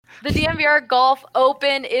The DNVR Golf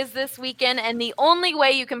Open is this weekend, and the only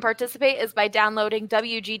way you can participate is by downloading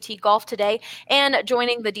WGT Golf today and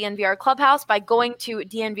joining the DNVR Clubhouse by going to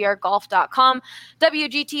dnvrgolf.com.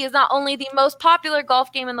 WGT is not only the most popular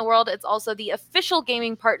golf game in the world, it's also the official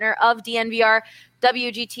gaming partner of DNVR.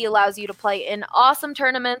 WGT allows you to play in awesome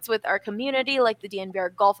tournaments with our community like the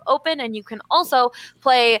DNVR Golf Open, and you can also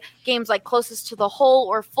play games like Closest to the Hole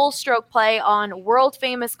or Full Stroke Play on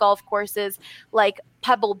world-famous golf courses like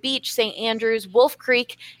Pebble Beach, St. Andrews, Wolf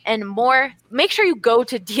Creek, and more. Make sure you go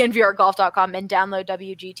to dnvrgolf.com and download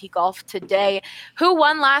WGT Golf today. Who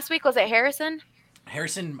won last week? Was it Harrison?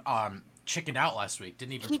 Harrison chickened out last week.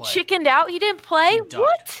 Didn't even play. He chickened out? He didn't play?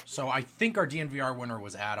 What? So I think our DNVR winner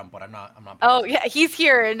was Adam, but I'm not Oh, yeah, he's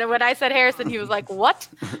here. And when I said Harrison, he was like, what?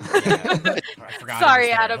 I forgot.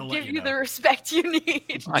 Sorry, Adam. Give you the respect you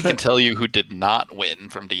need. I can tell you who did not win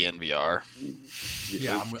from DNVR.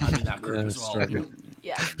 Yeah, I'm in that group as well.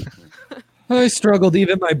 Yeah. I struggled.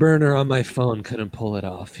 Even my burner on my phone couldn't pull it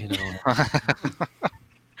off,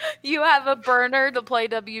 You have a burner to play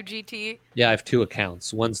WGT? Yeah, I have two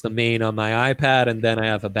accounts. One's the main on my iPad, and then I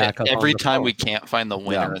have a backup. Every time we can't find the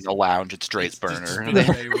winner in the lounge, it's Dre's burner.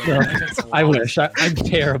 I wish. I'm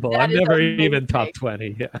terrible. I'm never even top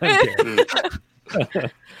 20. Yeah, I'm terrible.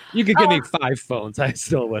 You could give me 5 phones. I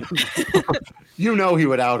still wouldn't. He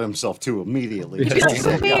would out himself too immediately.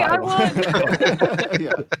 I won.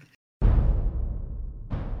 Yeah.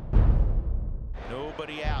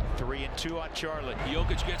 Nobody out. 3-2 on Charlotte.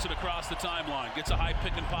 Jokic gets it across the timeline. Gets a high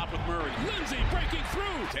pick and pop with Murray. Lindsay breaking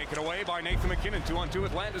through. Taken away by Nathan McKinnon. 2-on-2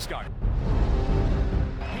 with Landeskog.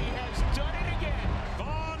 He has done it again.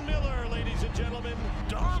 Von Miller, ladies and gentlemen.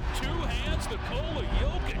 Dom, 2 hands, the goal of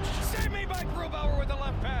Jokic. Save me by Grubauer with the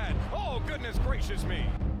left pad. Oh, goodness gracious me.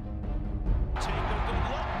 Take a good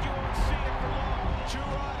look. You won't see it for long.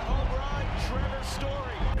 Two-run home run. Trevor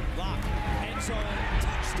Story. Lock. End zone.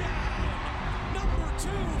 Touchdown. Number 2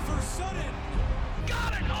 for Sutton.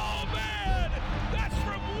 Got it! Oh, man! That's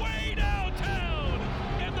from way downtown!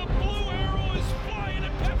 And the blue arrow is flying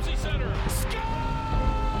at Pepsi Center. Score!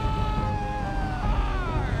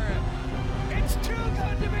 It's too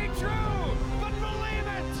good to be true, but believe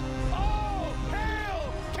it! Oh,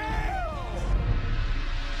 hail,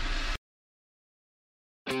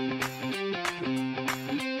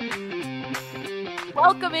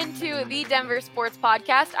 Welcome into the Denver Sports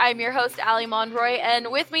Podcast. I'm your host, Allie Monroy,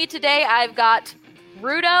 and with me today I've got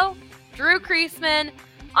Rudolph, Drew Creasman,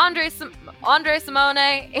 Andre Simone,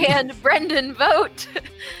 and Brendan Vogt.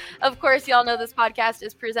 Of course, y'all know this podcast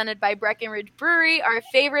is presented by Breckenridge Brewery, our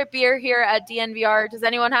favorite beer here at DNVR. Does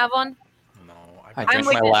anyone have one? I drank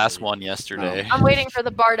my last one yesterday. I'm waiting for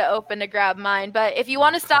the bar to open to grab mine. But if you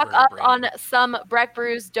want to stock up on some Breck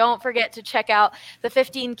brews, don't forget to check out the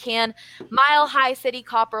 15-can Mile High City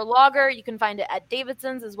Copper Lager. You can find it at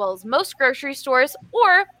Davidson's as well as most grocery stores.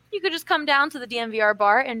 Or you could just come down to the DNVR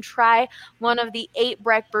bar and try one of the 8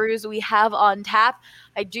 Breck brews we have on tap.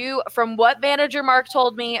 I do, from what manager Mark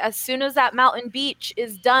told me, as soon as that Mountain Beach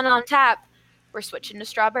is done on tap, we're switching to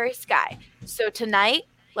Strawberry Sky. So tonight,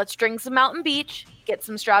 let's drink some Mountain Beach, get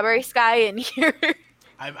some Strawberry Sky in here.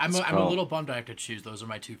 I'm a little bummed I have to choose. Those are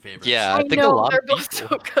my 2 favorites. Yeah, I think a lot they're of both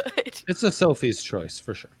people. so good. It's a Sophie's choice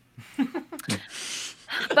for sure.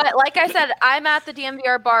 But like I said, I'm at the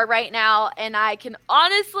DNVR bar right now, and I can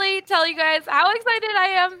honestly tell you guys how excited I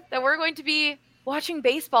am that we're going to be watching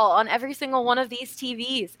baseball on every single one of these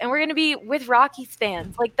TVs. And we're going to be with Rockies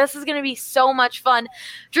fans. Like, this is going to be so much fun.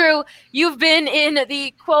 Drew, you've been in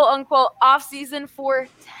the quote-unquote off-season for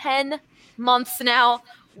 10 months now.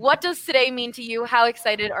 What does today mean to you? How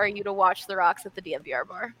excited are you to watch the Rocks at the DNVR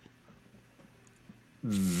bar?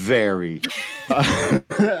 Very.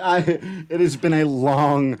 It has been a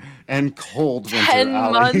long and cold winter. 10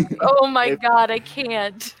 Allie. months? Oh, my God, I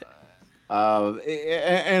can't.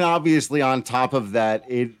 And obviously on top of that,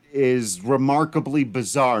 it is remarkably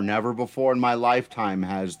bizarre. Never before in my lifetime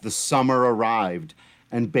has the summer arrived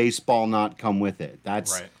and baseball not come with it.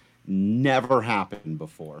 That's never happened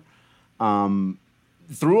before.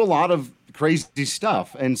 Through a lot of crazy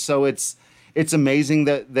stuff. And so it's amazing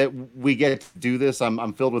that we get to do this.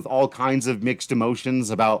 I'm filled with all kinds of mixed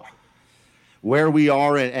emotions about where we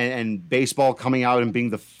are and baseball coming out and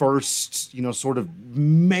being the first, sort of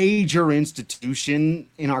major institution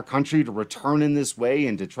in our country to return in this way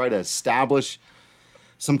and to try to establish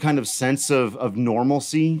some kind of sense of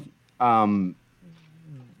normalcy. But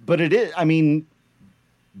it is,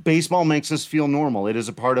 baseball makes us feel normal. It is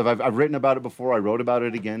a part of, I've written about it before. I wrote about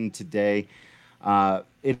it again today.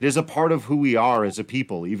 It is a part of who we are as a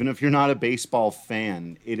people. Even if you're not a baseball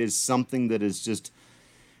fan, it is something that is just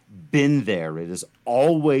been there. It has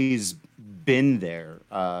always been there,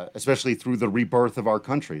 especially through the rebirth of our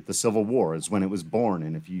country. The Civil War is when it was born,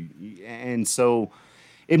 and so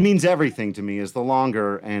it means everything to me. Is the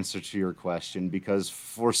longer answer to your question, because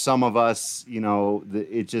for some of us,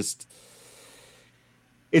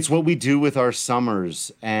 it's what we do with our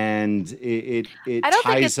summers, and it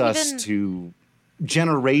ties us to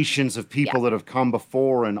generations of people that have come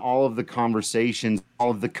before, and all of the conversations, all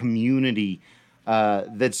of the community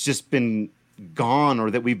that's just been gone,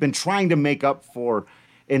 or that we've been trying to make up for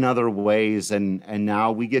in other ways, and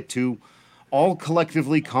now we get to all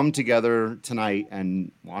collectively come together tonight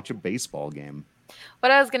and watch a baseball game.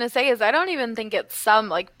 What I was gonna say is I don't even think it's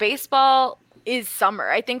baseball is summer.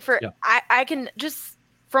 I think I can just,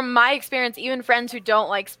 from my experience, even friends who don't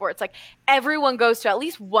like sports, everyone goes to at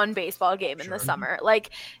least one baseball game in the summer.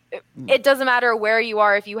 It doesn't matter where you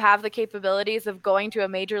are, if you have the capabilities of going to a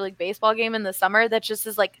Major League Baseball game in the summer, that just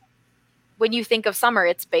is when you think of summer,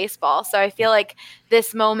 it's baseball. So I feel like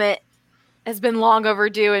this moment has been long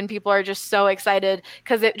overdue, and people are just so excited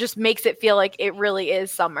because it just makes it feel like it really is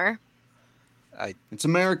summer. It's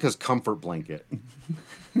America's comfort blanket.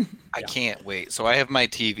 I can't wait. So I have my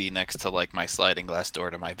TV next to my sliding glass door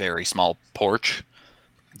to my very small porch.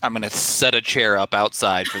 I'm going to set a chair up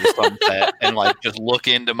outside for the sunset and just look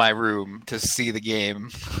into my room to see the game.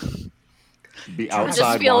 Be outside.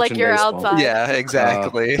 Just feel like you're baseball. outside. Yeah,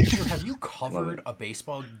 exactly. Have you covered a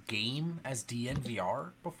baseball game as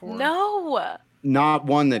DNVR before? No. Not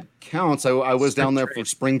one that counts. I was down there for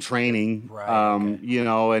spring training, right,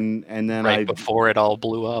 and then right before it all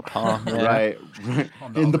blew up, huh? Yeah. Right.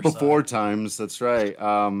 In the before times, that's right.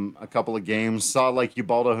 A couple of games, saw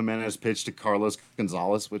Ubaldo Jimenez pitch to Carlos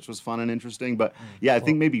Gonzalez, which was fun and interesting. But yeah, I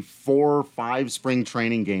think maybe 4 or 5 spring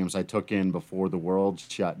training games I took in before the world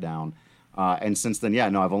shut down. And since then,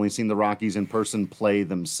 I've only seen the Rockies in person play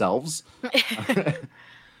themselves.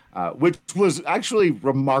 Which was actually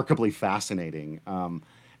remarkably fascinating. And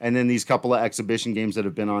then these couple of exhibition games that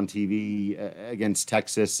have been on TV against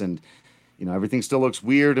Texas, and everything still looks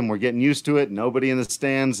weird, and we're getting used to it. Nobody in the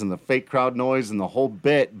stands, and the fake crowd noise, and the whole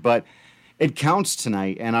bit. But it counts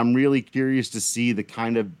tonight, and I'm really curious to see the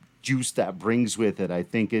kind of juice that brings with it. I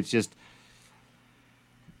think it's just,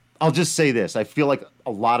 I'll just say this: I feel like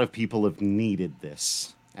a lot of people have needed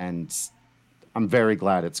this, and I'm very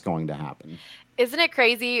glad it's going to happen. Isn't it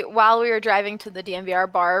crazy? While we were driving to the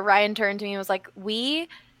DNVR bar, Ryan turned to me and was like,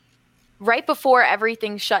 right before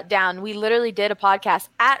everything shut down, we literally did a podcast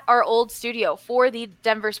at our old studio for the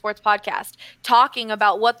Denver Sports Podcast, talking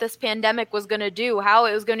about what this pandemic was going to do, how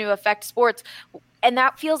it was going to affect sports. And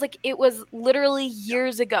that feels like it was literally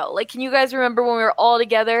years ago. Can you guys remember when we were all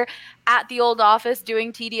together at the old office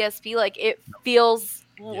doing TDSP? It feels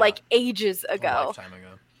like ages ago. A lifetime ago.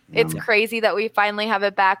 It's crazy that we finally have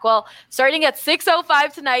it back. Well, starting at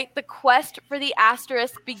 6:05 tonight, the quest for the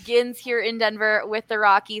Asterisk begins here in Denver with the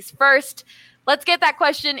Rockies. First, let's get that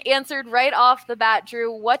question answered right off the bat.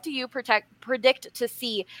 Drew, what do you predict to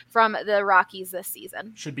see from the Rockies this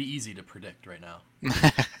season? Should be easy to predict right now.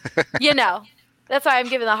 That's why I'm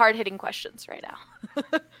giving the hard-hitting questions right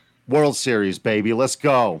now. World Series, baby. Let's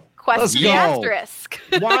go. Quest for the Asterisk.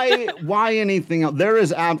 Why anything else? There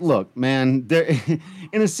is look, man,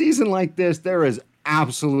 in a season like this, there is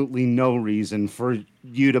absolutely no reason for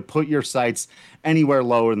you to put your sights anywhere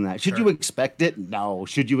lower than that. Should you expect it? No.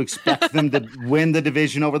 Should you expect them to win the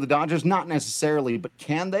division over the Dodgers? Not necessarily, but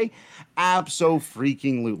can they?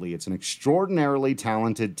 Abso-freaking-lutely. It's an extraordinarily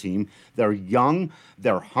talented team. They're young.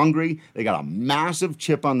 They're hungry. They got a massive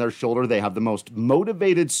chip on their shoulder. They have the most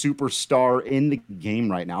motivated superstar in the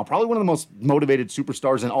game right now. Probably one of the most motivated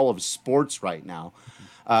superstars in all of sports right now.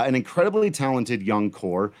 An incredibly talented young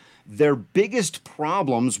core. Their biggest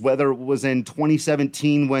problems, whether it was in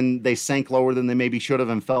 2017 when they sank lower than they maybe should have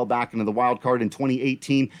and fell back into the wild card, in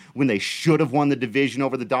 2018 when they should have won the division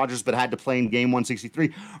over the Dodgers but had to play in game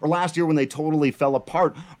 163, or last year when they totally fell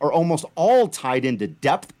apart, are almost all tied into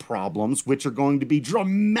depth problems, which are going to be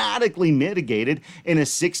dramatically mitigated in a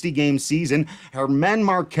 60-game season. Germán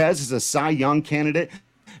Marquez is a Cy Young candidate.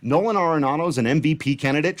 Nolan Arenado's an MVP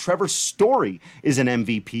candidate. Trevor Story is an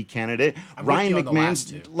MVP candidate. Ryan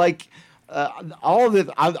McMahon's all of it.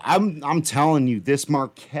 I'm telling you, this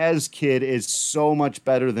Marquez kid is so much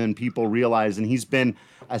better than people realize, and he's been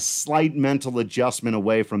a slight mental adjustment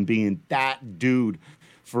away from being that dude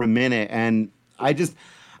for a minute. And I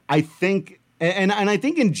think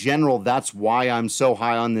in general, that's why I'm so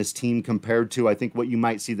high on this team compared to, I think, what you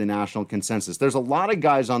might see the national consensus. There's a lot of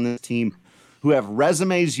guys on this team who have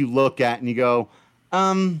resumes you look at and you go,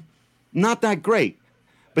 not that great.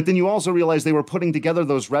 But then you also realize they were putting together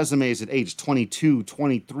those resumes at age 22,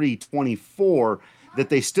 23, 24, that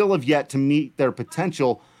they still have yet to meet their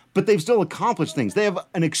potential, but they've still accomplished things. They have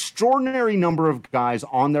an extraordinary number of guys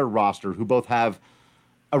on their roster who both have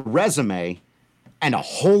a resume and a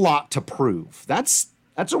whole lot to prove. That's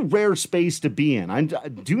a rare space to be in. I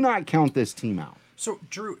do not count this team out. So,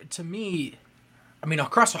 Drew, to me, I mean,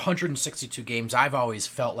 across 162 games, I've always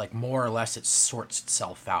felt like more or less it sorts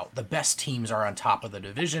itself out. The best teams are on top of the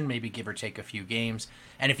division, maybe give or take a few games.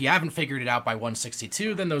 And if you haven't figured it out by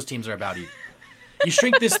 162, then those teams are about even. You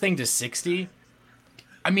shrink this thing to 60,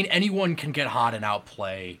 I mean, anyone can get hot and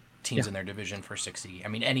outplay teams in their division for 60. I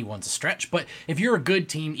mean, anyone's a stretch. But if you're a good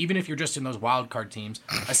team, even if you're just in those wild card teams,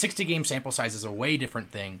 a 60-game sample size is a way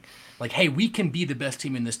different thing. Like, hey, we can be the best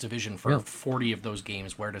team in this division for 40 of those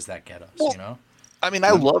games. Where does that get us, you know? I mean,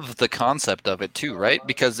 I love the concept of it too, right?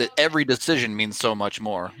 Because every decision means so much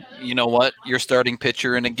more. You know what? Your starting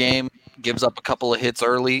pitcher in a game gives up a couple of hits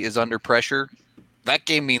early, is under pressure. That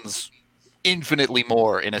game means infinitely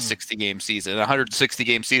more in a 60-game season. A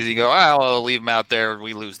 160-game season, you go, oh, I'll leave him out there.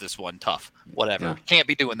 We lose this one. Tough. Whatever. Yeah. Can't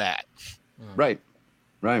be doing that. Right.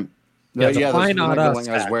 Yeah, the why not us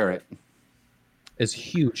I wear it. Is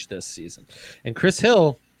huge this season. And Chris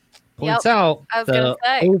Hill points out the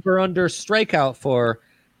over-under strikeout for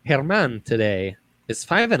Germán today is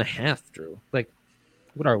 5.5, Drew. Like,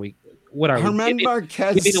 what are we? Germán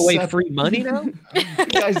Marquez giving away free money now? The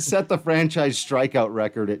guy set the franchise strikeout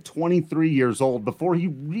record at 23 years old before he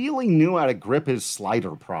really knew how to grip his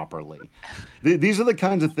slider properly. These are the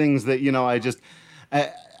kinds of things that, you know, I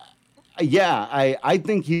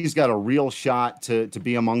think he's got a real shot to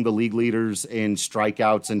be among the league leaders in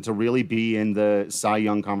strikeouts and to really be in the Cy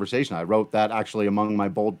Young conversation. I wrote that actually among my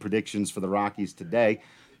bold predictions for the Rockies today.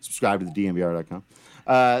 Subscribe to the DNVR.com.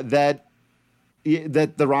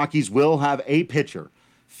 That the Rockies will have a pitcher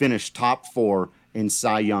finish top 4 in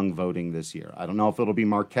Cy Young voting this year. I don't know if it'll be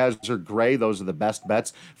Marquez or Gray. Those are the best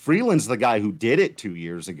bets. Freeland's the guy who did it 2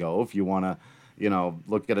 years ago, if you want to, you know,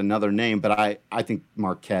 look at another name. But I think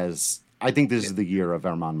Marquez, I think this is the year of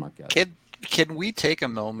Germán Marquez. Can we take a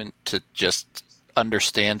moment to just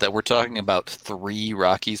understand that we're talking about 3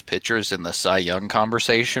 Rockies pitchers in the Cy Young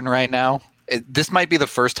conversation right now? This might be the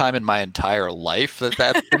first time in my entire life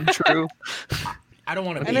that's been true. I don't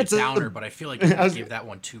want to be a downer, but I feel like you can give that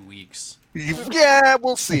one 2 weeks. Yeah,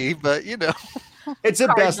 we'll see, but you know. It's a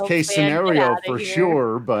best case scenario for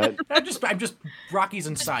sure, but I'm just Rockies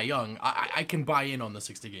and Cy Young. I can buy in on the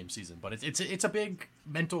 60-game season, but it's a big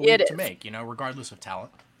mental leap to make, you know, regardless of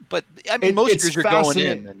talent. But I mean, most years you're going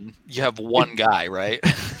in and you have one guy, right?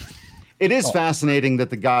 It is fascinating that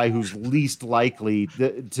the guy who's least likely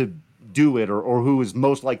to do it or who is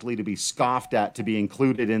most likely to be scoffed at to be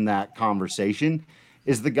included in that conversation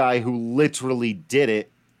is the guy who literally did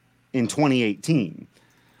it in 2018.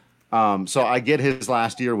 So I get his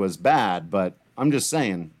last year was bad, but I'm just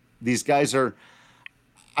saying these guys I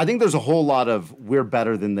think there's a whole lot of we're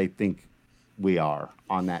better than they think we are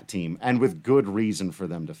on that team, and with good reason for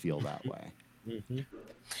them to feel that way. Mm-hmm.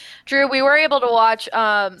 Drew, we were able to watch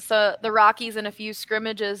the Rockies in a few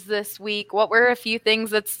scrimmages this week. What were a few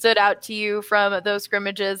things that stood out to you from those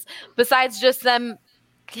scrimmages besides just them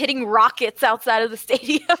hitting rockets outside of the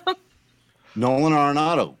stadium? Nolan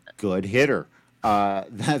Arenado, good hitter.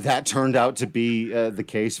 That turned out to be the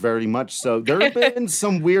case very much so. There have been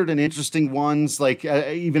some weird and interesting ones, like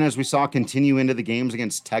even as we saw continue into the games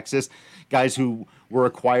against Texas, guys who were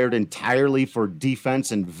acquired entirely for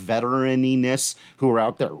defense and veteraniness who are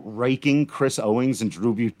out there raking Chris Owings and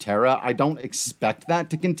Drew Butera. I don't expect that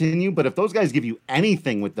to continue, but if those guys give you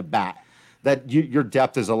anything with the bat, that your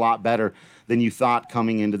depth is a lot better than you thought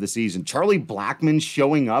coming into the season. Charlie Blackmon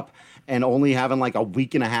showing up and only having like a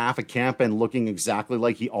week and a half of camp and looking exactly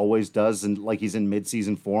like he always does and like he's in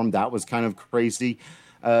midseason form. That was kind of crazy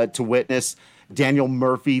to witness. Daniel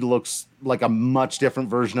Murphy looks like a much different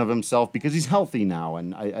version of himself because he's healthy now.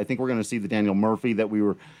 And I think we're going to see the Daniel Murphy that we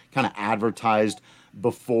were kind of advertised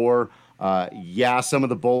before. Some of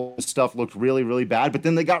the bull stuff looked really, really bad, but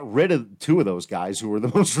then they got rid of 2 of those guys who were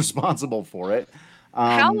the most responsible for it.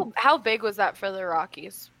 How big was that for the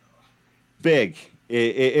Rockies? Big.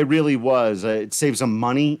 It really was. It saved some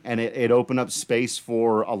money, and it opened up space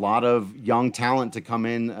for a lot of young talent to come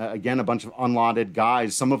in. Again, a bunch of unlauded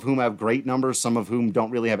guys, some of whom have great numbers, some of whom don't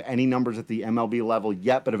really have any numbers at the MLB level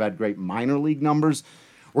yet, but have had great minor league numbers.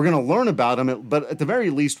 We're going to learn about them, but at the very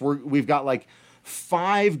least, we've got like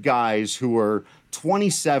 5 guys who are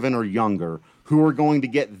 27 or younger who are going to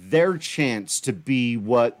get their chance to be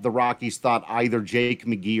what the Rockies thought either Jake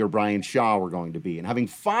McGee or Brian Shaw were going to be. And having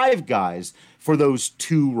 5 guys for those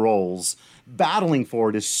 2 roles battling for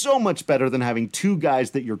it is so much better than having two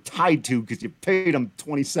guys that you're tied to because you paid them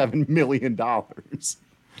 $27 million.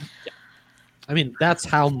 I mean, that's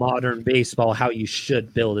how modern baseball, how you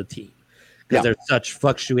should build a team. Because there's such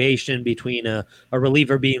fluctuation between a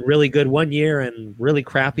reliever being really good one year and really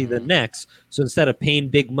crappy the next. So instead of paying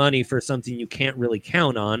big money for something you can't really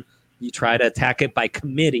count on, you try to attack it by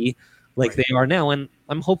committee like they are now. And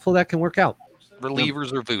I'm hopeful that can work out.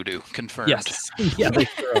 Relievers are voodoo, confirmed. Yes. Yeah, they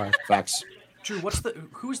sure are. Facts. Drew,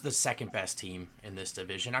 who's the second best team in this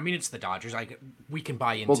division? I mean, it's the Dodgers. We can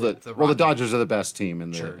buy into the Dodgers are the best team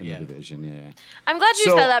in the division. Yeah. I'm glad you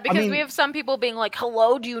said that because we have some people being like,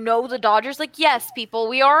 "Hello, do you know the Dodgers?" Like, yes, people,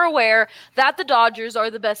 we are aware that the Dodgers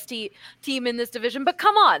are the best team in this division. But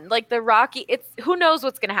come on, like the Rocky, who knows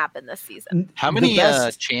what's going to happen this season? How many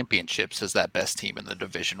championships has that best team in the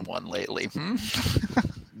division won lately?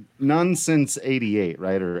 None since '88,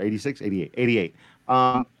 right? Or '86, '88.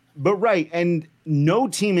 But right, and no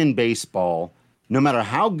team in baseball, no matter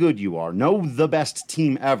how good you are, the best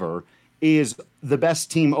team ever is the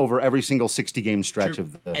best team over every single 60-game stretch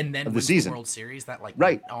of the season. The World Series, that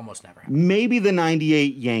almost never happens. Maybe the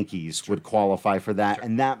 '98 Yankees would qualify for that,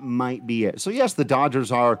 and that might be it. So yes, the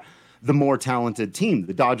Dodgers are the more talented team.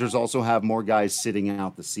 The Dodgers also have more guys sitting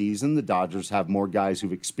out the season. The Dodgers have more guys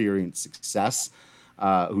who've experienced success.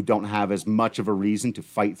 Who don't have as much of a reason to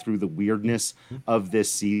fight through the weirdness of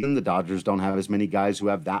this season. The Dodgers don't have as many guys who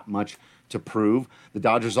have that much to prove. The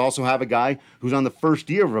Dodgers also have a guy who's on the first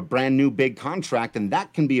year of a brand new big contract, and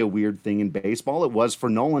that can be a weird thing in baseball. It was for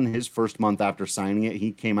Nolan his first month after signing it.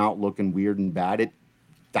 He came out looking weird and bad.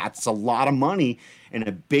 That's a lot of money and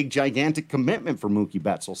a big, gigantic commitment for Mookie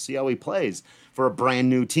Betts. We'll see how he plays for a brand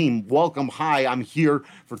new team. Welcome. Hi, I'm here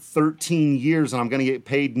for 13 years, and I'm going to get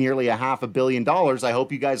paid nearly $500 million. I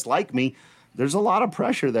hope you guys like me. There's a lot of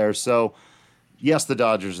pressure there. So, yes, the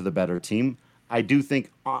Dodgers are the better team. I do think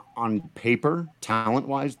on paper,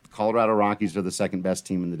 talent-wise, the Colorado Rockies are the second best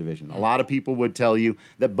team in the division. A lot of people would tell you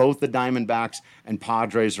that both the Diamondbacks and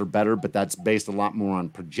Padres are better, but that's based a lot more on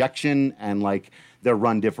projection and their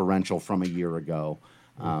run differential from a year ago.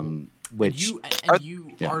 Which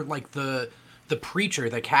you are like the preacher,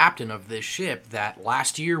 the captain of this ship that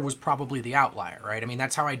last year was probably the outlier, right? I mean,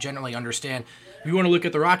 that's how I generally understand. If you want to look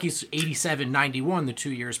at the Rockies 87-91, the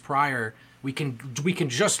 2 years prior, we can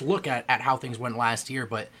just look at how things went last year,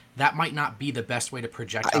 but that might not be the best way to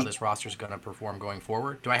project how this roster is going to perform going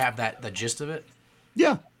forward. Do I have the gist of it?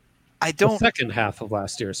 Yeah. The second half of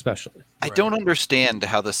last year especially. I don't understand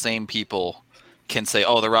how the same people can say,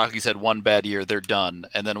 oh, the Rockies had one bad year, they're done,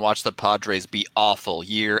 and then watch the Padres be awful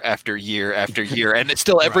year after year after year, and it's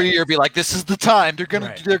still every year be like, this is the time, they're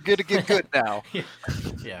gonna get good now.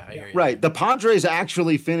 Yeah, I hear you. Right. The Padres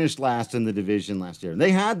actually finished last in the division last year.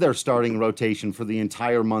 They had their starting rotation for the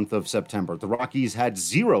entire month of September. The Rockies had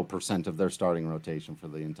 0% of their starting rotation for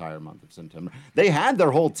the entire month of September. They had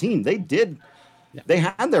their whole team. They did. Yeah. They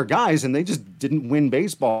had their guys, and they just didn't win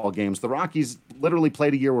baseball games. The Rockies literally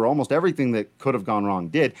played a year where almost everything that could have gone wrong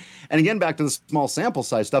did. And again, back to the small sample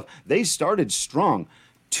size stuff, they started strong.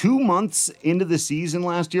 2 months into the season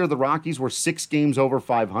last year, the Rockies were 6 games over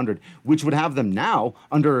 500, which would have them now,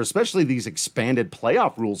 under especially these expanded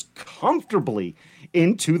playoff rules, comfortably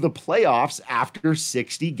into the playoffs after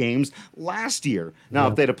 60 games last year. Now,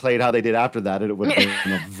 if they'd have played how they did after that, it would have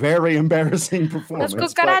been a very embarrassing performance.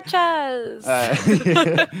 Let's go cucarachas!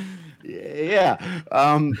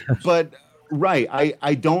 But right,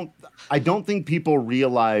 I don't think people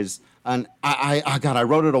realize. And I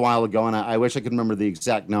wrote it a while ago, and I wish I could remember the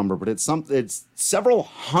exact number, but it's several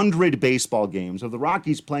hundred baseball games of the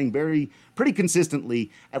Rockies playing pretty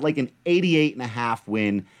consistently at like an 88.5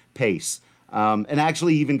 win pace. And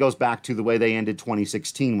actually even goes back to the way they ended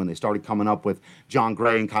 2016 when they started coming up with John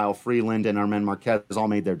Gray and Kyle Freeland and Armen Marquez all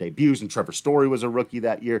made their debuts, and Trevor Story was a rookie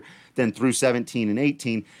that year, then through 17 and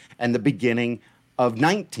 18 and the beginning of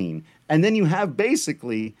 19. And then you have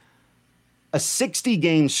basically a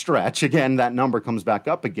 60-game stretch, again, that number comes back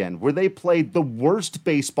up again, where they played the worst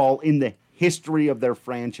baseball in the history of their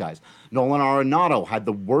franchise. Nolan Arenado had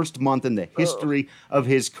the worst month in the history of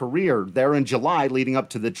his career there in July leading up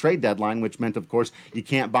to the trade deadline, which meant, of course, you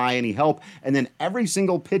can't buy any help. And then every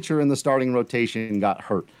single pitcher in the starting rotation got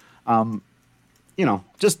hurt.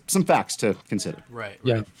 Just some facts to consider. Right.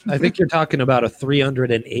 Yeah. I think you're talking about a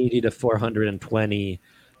 380 to 420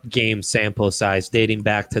 game sample size dating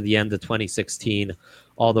back to the end of 2016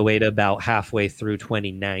 all the way to about halfway through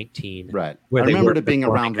 2019. Right. I remember it being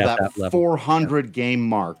around that 400 game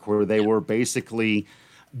mark where they were basically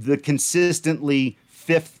the consistently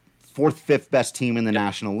fifth best team in the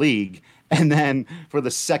National League. And then for the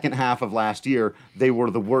second half of last year, they were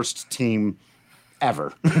the worst team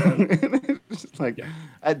ever.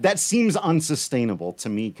 That seems unsustainable to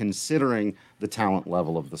me, considering the talent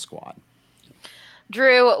level of the squad.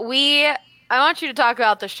 Drew, I want you to talk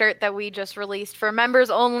about the shirt that we just released for members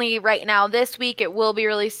only right now. This week, it will be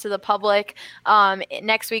released to the public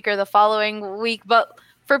next week or the following week. But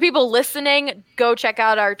for people listening, go check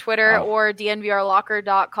out our Twitter or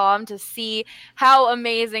DNVRlocker.com to see how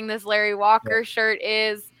amazing this Larry Walker shirt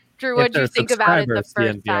is. Drew, what did you think about it the first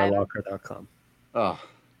time? DNVRlocker.com.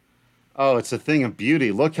 Oh, it's a thing of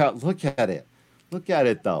beauty. Look at it. Look at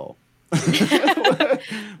it, though.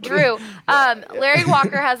 Drew, Larry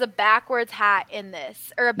Walker has a backwards hat in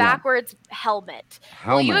this, or a backwards helmet.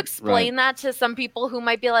 Will you explain that to some people who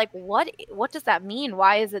might be like, what does that mean?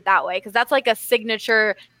 Why is it that way? Because that's like a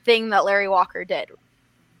signature thing that Larry Walker did.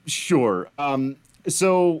 Sure.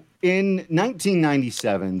 So in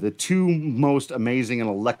 1997, the two most amazing and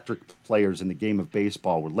electric players in the game of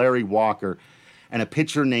baseball were Larry Walker and a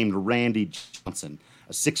pitcher named Randy Johnson,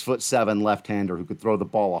 a 6'7" left-hander who could throw the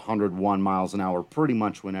ball 101 miles an hour pretty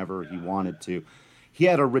much whenever he wanted to. He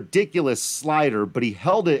had a ridiculous slider, but he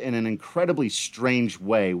held it in an incredibly strange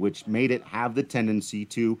way, which made it have the tendency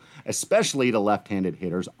to, especially to left-handed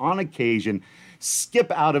hitters, on occasion,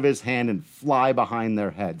 skip out of his hand and fly behind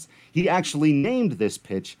their heads. He actually named this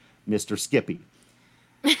pitch Mr. Skippy.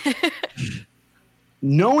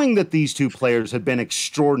 Knowing that these two players had been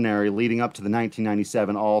extraordinary leading up to the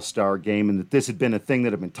 1997 All-Star Game, and that this had been a thing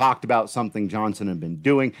that had been talked about, something Johnson had been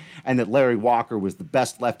doing, and that Larry Walker was the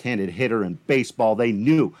best left-handed hitter in baseball, they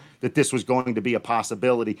knew that this was going to be a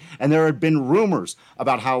possibility. And there had been rumors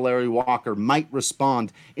about how Larry Walker might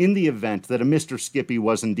respond in the event that a Mr. Skippy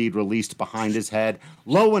was indeed released behind his head.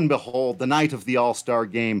 Lo and behold, the night of the All-Star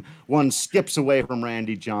Game, one skips away from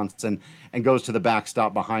Randy Johnson and goes to the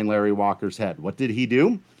backstop behind Larry Walker's head. What did he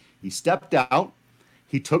do? He stepped out.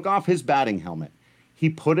 He took off his batting helmet. He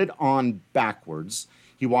put it on backwards.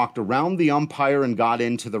 He walked around the umpire and got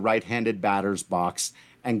into the right-handed batter's box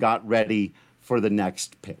and got ready for the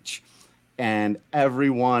next pitch. And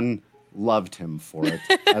everyone loved him for it,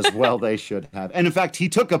 as well they should have. And in fact, he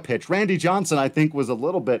took a pitch. Randy Johnson, I think, was a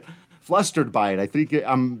little bit flustered by it.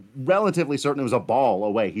 I'm relatively certain it was a ball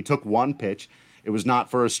away. He took one pitch. It was not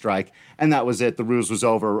for a strike, and that was it. The ruse was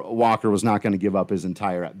over. Walker was not going to give up his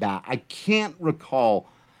entire at-bat. I can't recall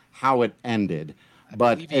how it ended,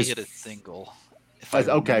 but he hit a single, if I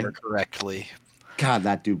remember correctly. God,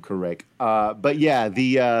 that dude correct. But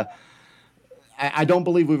yeah, I don't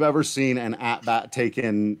believe we've ever seen an at-bat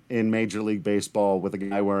taken in Major League Baseball with a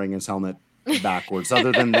guy wearing his helmet backwards,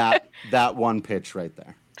 other than that one pitch right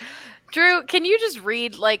there. Drew, can you just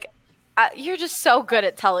read, you're just so good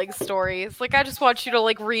at telling stories. I just want you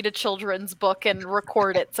to, read a children's book and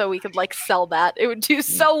record it so we could, sell that. It would do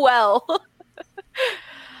so well.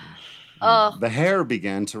 The hare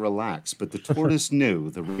began to relax, but the tortoise knew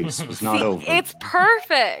the race was not over. It's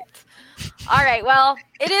perfect. All right, well,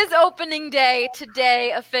 it is opening day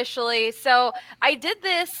today officially. So I did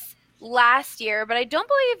this last year, but I don't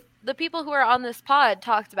believe the people who are on this pod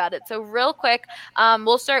talked about it. So real quick,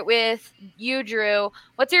 we'll start with you, Drew.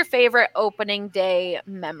 What's your favorite opening day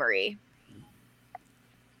memory?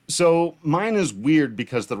 So mine is weird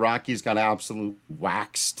because the Rockies got absolutely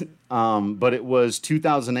waxed. But it was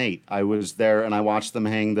 2008. I was there and I watched them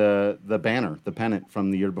hang the banner, the pennant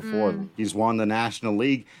from the year before. He's won the National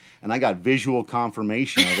League, and I got visual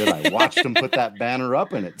confirmation of it. I watched them put that banner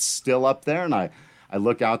up, and it's still up there. And I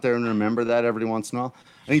look out there and remember that every once in a while.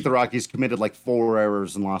 I think the Rockies committed 4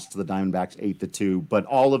 errors and lost to the Diamondbacks 8-2. But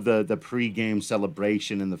all of the pregame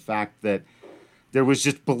celebration and the fact that there was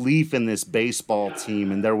just belief in this baseball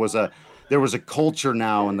team, and there was a culture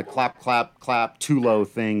now, and the clap, clap, clap, Tulo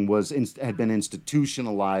thing had been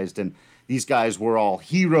institutionalized, and these guys were all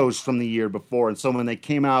heroes from the year before. And so when they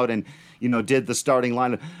came out and did the starting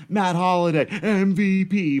lineup, Matt Holliday,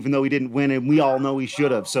 MVP, even though he didn't win it, we all know he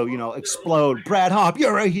should have. So, explode, Brad Hopp,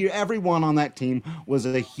 you're a hero. Everyone on that team was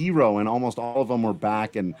a hero, and almost all of them were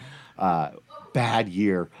back, and bad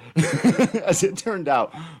year, as it turned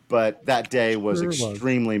out. But that day was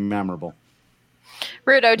extremely memorable.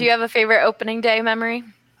 Rudo, do you have a favorite opening day memory?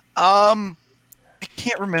 I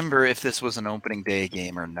can't remember if this was an opening day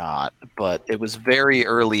game or not, but it was very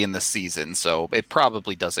early in the season, so it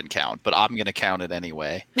probably doesn't count, but I'm going to count it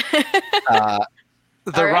anyway. The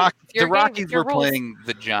Rockies were playing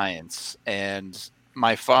the Giants, and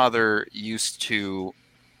my father used to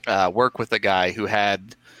work with a guy who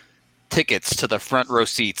had tickets to the front row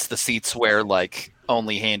seats, the seats where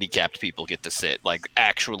only handicapped people get to sit,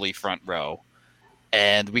 actually front row.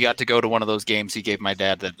 And we got to go to one of those games. He gave my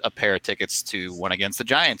dad a pair of tickets to one against the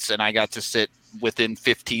Giants, and I got to sit within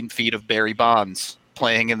 15 feet of Barry Bonds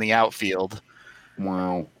playing in the outfield.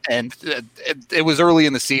 Wow. And it was early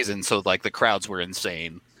in the season, so like the crowds were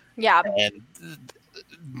insane. Yeah. And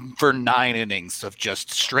for 9 innings of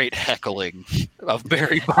just straight heckling of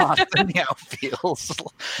Barry Bonds in the outfield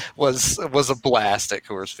was a blast at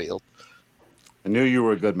Coors Field. I knew you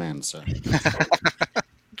were a good man, sir.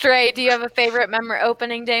 Dre, do you have a favorite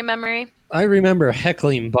opening day memory? I remember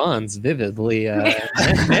heckling Bonds vividly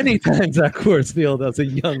many times at Coors Field as a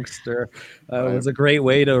youngster. It was a great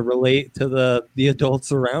way to relate to the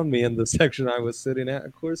adults around me in the section I was sitting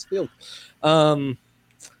at Coors Field.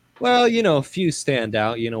 Well, a few stand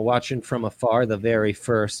out. Watching from afar, the very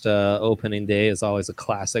first opening day is always a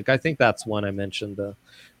classic. I think that's one I mentioned the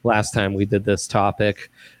last time we did this topic.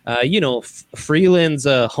 Freeland's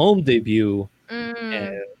home debut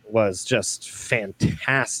was just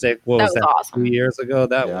fantastic. What was that? Awesome. 2 years ago?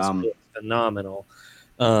 That was phenomenal.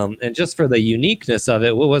 And just for the uniqueness of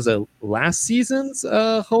it, what was it? Last season's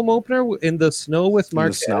home opener in the snow with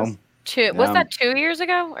Marquez? Was that 2 years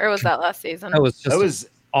ago, or was that last season? That was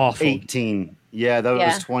awful. 18. Yeah, that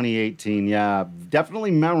was 2018. Yeah,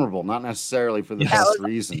 definitely memorable. Not necessarily for the best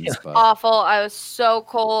reasons. But awful. I was so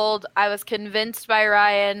cold. I was convinced by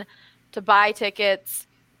Ryan to buy tickets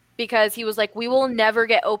because he was like, we will never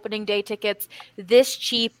get opening day tickets this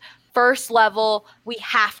cheap, first level. We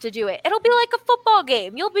have to do it. It'll be like a football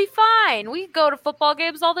game. You'll be fine. We go to football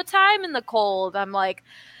games all the time in the cold. I'm like,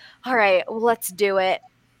 all right, well, let's do it.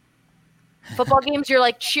 Football games, you're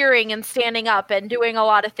like cheering and standing up and doing a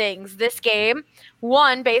lot of things. This game,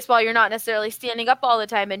 1, baseball, you're not necessarily standing up all the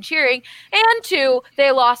time and cheering. And 2, they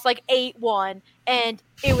lost like 8-1, and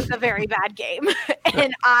it was a very bad game.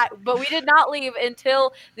 But we did not leave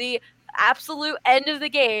until the absolute end of the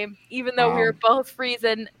game, even though we were both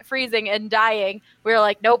freezing and dying. We were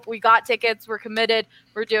like, nope, we got tickets. We're committed.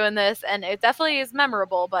 We're doing this. And it definitely is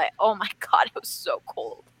memorable, but oh my God, it was so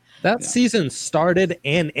cold. That season started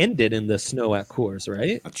and ended in the snow at Coors,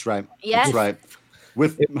 right? That's right. Yes. That's right.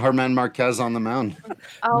 With Germán Marquez on the mound.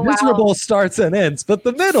 Oh, miserable starts and ends, but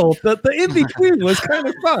the middle, the in-between was kind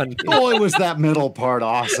of fun. Boy, was that middle part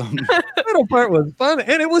awesome. The middle part was fun,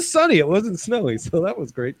 and it was sunny. It wasn't snowy, so that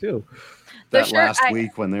was great, too. That last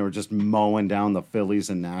week when they were just mowing down the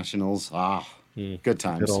Phillies and Nationals. Good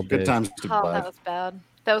times. Good times to play. That was bad.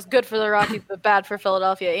 That was good for the Rockies, but bad for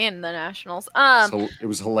Philadelphia and the Nationals. So it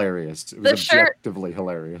was hilarious. It was objectively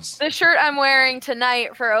hilarious. The shirt I'm wearing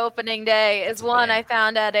tonight for opening day is one I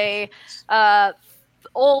found at a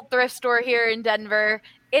old thrift store here in Denver.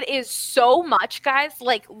 It is so much, guys.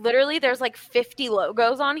 Like, literally, there's like 50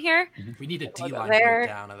 logos on here. We need a D-line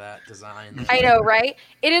breakdown of that design. I know, right?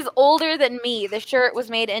 It is older than me. The shirt was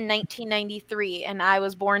made in 1993, and I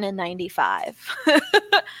was born in 95.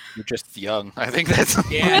 You're just young. I think that's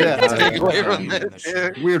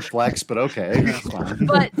weird flex, but okay.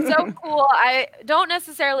 But so cool. I don't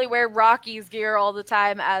necessarily wear Rockies gear all the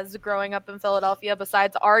time as growing up in Philadelphia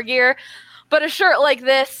besides our gear, but a shirt like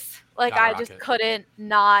this, I just couldn't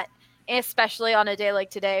not, especially on a day like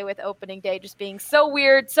today with opening day just being so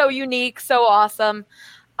weird, so unique, so awesome.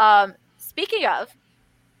 Speaking of,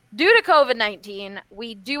 due to COVID-19,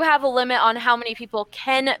 we do have a limit on how many people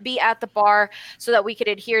can be at the bar so that we could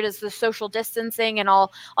adhere to the social distancing and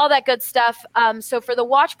all that good stuff. So for the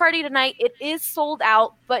watch party tonight, it is sold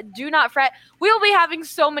out, but do not fret. We'll be having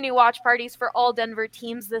so many watch parties for all Denver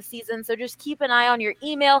teams this season. So just keep an eye on your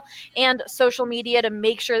email and social media to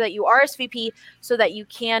make sure that you RSVP so that you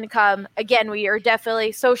can come. Again, we are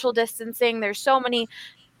definitely social distancing. There's so many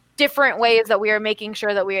different ways that we are making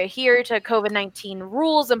sure that we adhere to COVID-19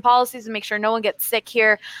 rules and policies and make sure no one gets sick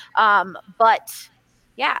here. But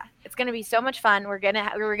yeah, it's going to be so much fun. We're going to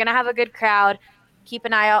have a good crowd. Keep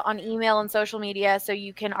an eye out on email and social media so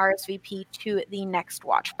you can RSVP to the next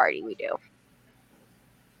watch party we do.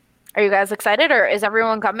 Are you guys excited, or is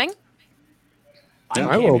everyone coming?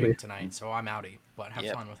 I will be tonight, so I'm outie. But have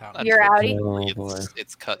fun without me. You're outie? Oh,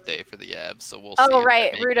 it's cut day for the Avs, so we'll see. Oh,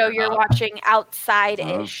 right. Rudo, you're watching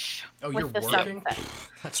outside-ish. You're working?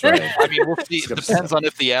 That's right. I mean, we'll see. It depends on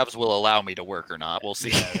if the Avs will allow me to work or not. We'll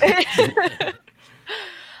see.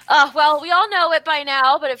 Well, we all know it by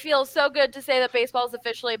now, but it feels so good to say that baseball is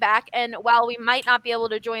officially back. And while we might not be able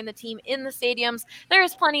to join the team in the stadiums, there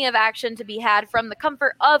is plenty of action to be had from the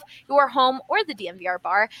comfort of your home or the DNVR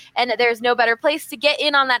bar. And there's no better place to get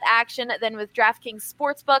in on that action than with DraftKings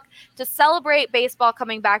Sportsbook. To celebrate baseball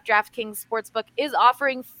coming back, DraftKings Sportsbook is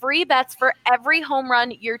offering free bets for every home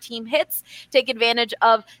run your team hits. Take advantage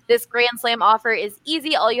of this Grand Slam offer. Is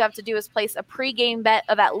easy. All you have to do is place a pregame bet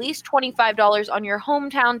of at least $25 on your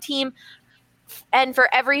hometown team, and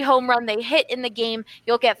for every home run they hit in the game,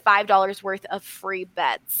 you'll get $5 worth of free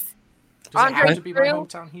bets. Does it have to be my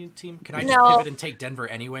hometown team? Can I just pivot and take Denver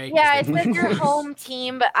anyway? Yeah, it says your home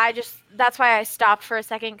team, but that's why I stopped for a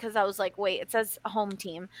second, because I was like, wait, it says home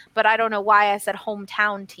team, but I don't know why I said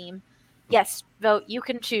hometown team. Yes, Vogt, you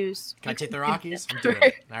can choose. Can I take the Rockies? I'm doing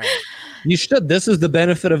it. All right. You should. This is the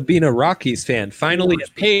benefit of being a Rockies fan. Finally,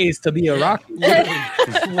 it pays to be a Rockies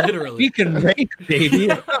fan. Literally. We can rake, baby.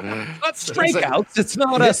 Not strikeouts. It's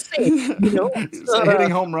not a safe,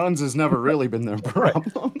 hitting home runs has never really been their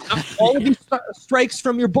problem. All of these strikes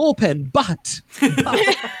from your bullpen, but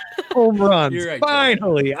home runs. You're right,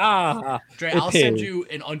 finally. Dre, I'll send you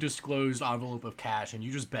an undisclosed envelope of cash, and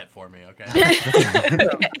you just bet for me, okay?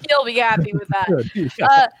 You'll be happy with that.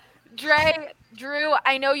 Drew,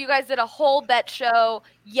 I know you guys did a whole bet show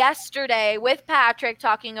yesterday with Patrick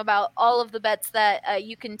talking about all of the bets that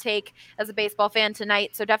you can take as a baseball fan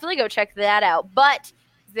tonight. So definitely go check that out. But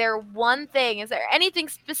is there anything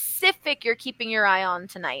specific you're keeping your eye on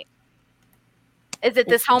tonight? Is it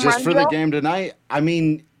this home run just for the game tonight?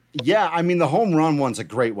 The home run one's a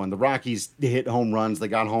great one. The Rockies hit home runs. They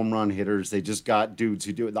got home run hitters. They just got dudes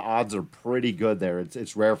who do it. The odds are pretty good there.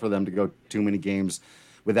 It's rare for them to go too many games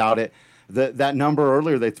without it. That number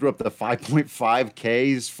earlier, they threw up the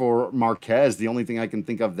 5.5 Ks for Marquez. The only thing I can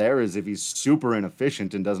think of there is if he's super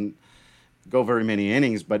inefficient and doesn't go very many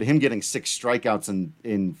innings, but him getting 6 strikeouts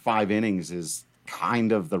in 5 innings is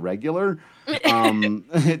kind of the regular.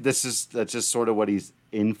 That's just sort of what he's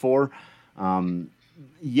in for. I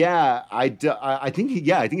think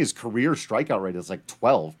his career strikeout rate is like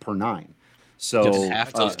 12 per 9. So just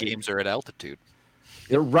half those games are at altitude.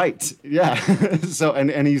 Right. Yeah. So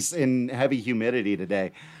and he's in heavy humidity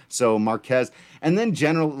today. So Marquez, and then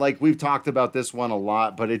like we've talked about this one a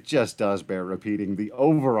lot, but it just does bear repeating. The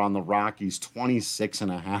over on the Rockies,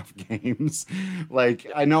 26.5 games. Like,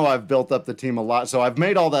 I know I've built up the team a lot, so I've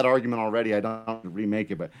made all that argument already. I don't have to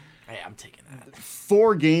remake it, but hey, I'm taking that.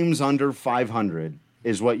 4 games under 500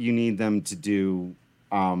 is what you need them to do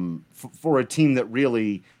for a team that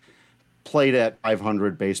really played at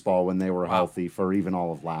 500 baseball when they were healthy for even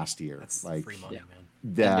all of last year. That's like free money,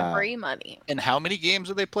 man. Free money. And how many games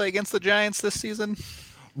do they play against the Giants this season?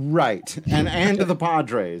 Right, and the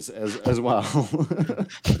Padres as well.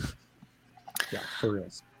 Yeah, for real.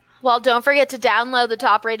 Well, don't forget to download the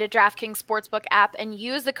top-rated DraftKings Sportsbook app and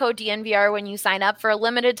use the code DNVR when you sign up. For a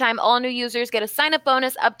limited time, all new users get a sign-up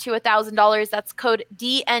bonus up to $1,000. That's code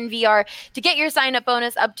DNVR to get your sign-up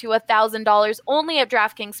bonus up to $1,000 only at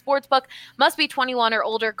DraftKings Sportsbook. Must be 21 or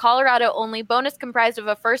older. Colorado only. Bonus comprised of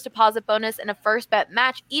a first deposit bonus and a first bet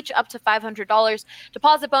match, each up to $500.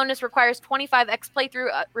 Deposit bonus requires 25x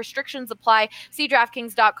playthrough. Restrictions apply. See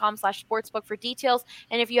DraftKings.com/sportsbook for details.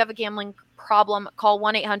 And if you have a gambling problem, call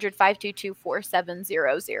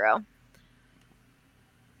 1-800-522-4700.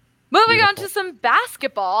 Moving on to some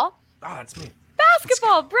basketball. Oh, that's me.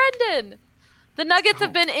 Basketball, Brendan. The Nuggets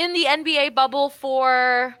have been in the NBA bubble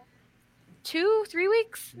for 2-3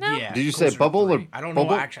 weeks now. Yeah. Did you say bubble or I don't bubble?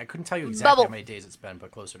 know. Actually, I couldn't tell you exactly how many days it's been, but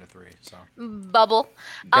closer to 3. So bubble.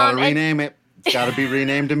 Gotta rename it. It's got to be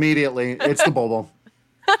renamed immediately. It's the bubble.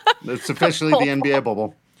 It's officially the NBA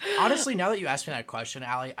bubble. Honestly, now that you asked me that question,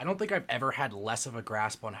 Allie, I don't think I've ever had less of a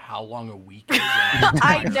grasp on how long a week is.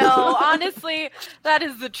 I know. Honestly, that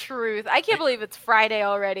is the truth. I can't believe it's Friday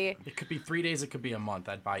already. It could be 3 days. It could be a month.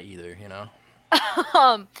 I'd buy either,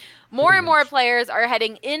 More and more players are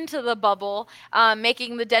heading into the bubble,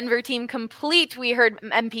 making the Denver team complete. We heard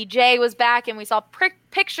MPJ was back, and we saw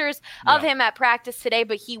pictures of him at practice today,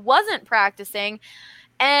 but he wasn't practicing.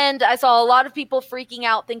 And I saw a lot of people freaking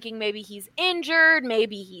out, thinking maybe he's injured,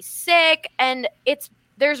 maybe he's sick. And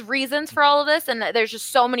there's reasons for all of this, and there's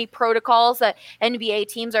just so many protocols that NBA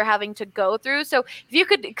teams are having to go through. So if you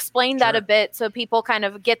could explain that a bit so people kind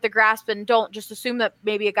of get the grasp and don't just assume that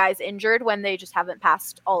maybe a guy's injured when they just haven't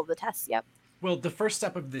passed all of the tests yet. Well, the first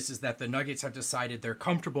step of this is that the Nuggets have decided they're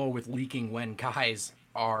comfortable with leaking when guys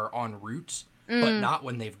are en route, but not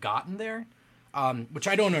when they've gotten there. which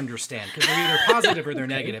I don't understand because they're either positive or they're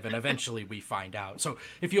negative, and eventually we find out. So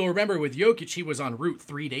if you'll remember with Jokic, he was en route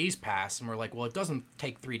 3 days past, and we're like, well, it doesn't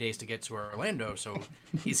take 3 days to get to Orlando, so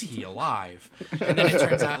is he alive? And then it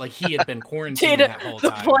turns out like he had been quarantined that whole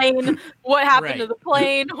time. The plane, what happened to the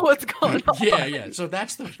plane? What's going on? Yeah. So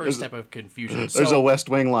that's the first step of confusion. There's a West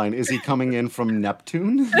Wing line. Is he coming in from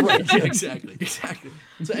Neptune? Right, yeah, exactly.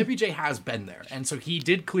 So MPJ has been there, and so he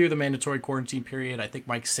did clear the mandatory quarantine period. I think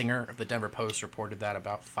Mike Singer of the Denver Post reported that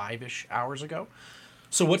about 5-ish hours ago.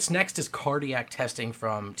 So what's next is cardiac testing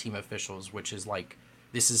from team officials, which is like,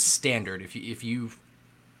 this is standard.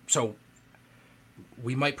 So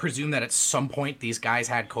we might presume that at some point these guys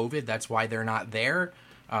had COVID. That's why they're not there.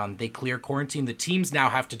 They clear quarantine. The teams now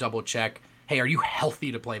have to double check, hey, are you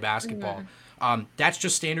healthy to play basketball? Mm-hmm. That's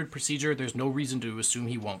just standard procedure. There's no reason to assume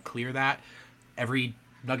he won't clear that. Every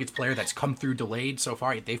Nuggets player that's come through delayed so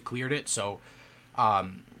far, they've cleared it. So,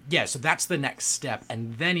 so that's the next step.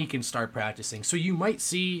 And then he can start practicing. So you might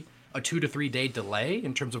see a 2 to 3 day delay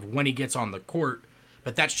in terms of when he gets on the court.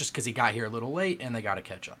 But that's just because he got here a little late and they got to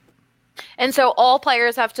catch up. And so all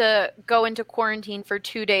players have to go into quarantine for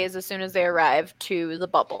 2 days as soon as they arrive to the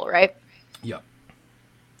bubble, right? Yep.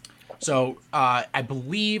 So I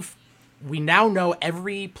believe we now know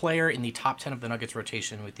every player in the top 10 of the Nuggets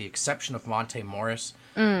rotation, with the exception of Monte Morris,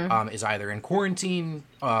 is either in quarantine,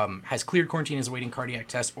 has cleared quarantine, is awaiting cardiac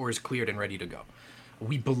test, or is cleared and ready to go.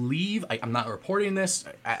 We believe, I'm not reporting this,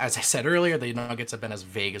 as I said earlier, the Nuggets have been as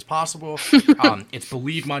vague as possible. It's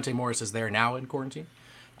believed Monte Morris is there now in quarantine.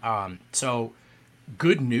 So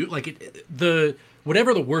good news,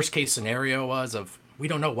 whatever the worst case scenario was of, we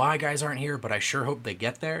don't know why guys aren't here, but I sure hope they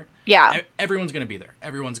get there. Yeah. Everyone's going to be there.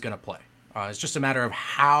 Everyone's going to play. It's just a matter of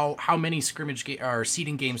how many scrimmage or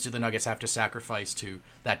seeding games do the Nuggets have to sacrifice to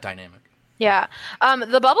that dynamic. Yeah.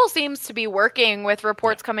 The bubble seems to be working, with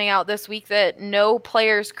reports coming out this week that no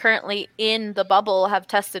players currently in the bubble have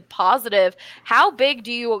tested positive. How big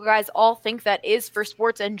do you guys all think that is for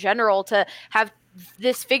sports in general to have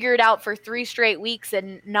this figured out for 3 straight weeks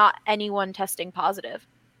and not anyone testing positive?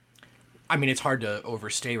 I mean, it's hard to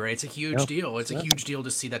overstate, right? It's a huge deal. It's a huge deal to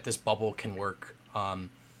see that this bubble can work.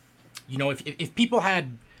 If people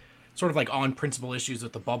had sort of like on principle issues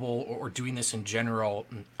with the bubble or doing this in general,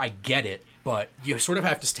 I get it, but you sort of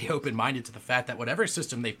have to stay open-minded to the fact that whatever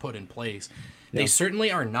system they put in place, they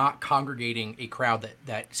certainly are not congregating a crowd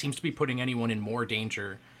that seems to be putting anyone in more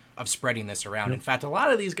danger of spreading this around. In fact, a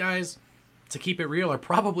lot of these guys, to keep it real, are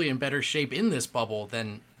probably in better shape in this bubble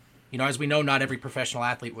than, as we know, not every professional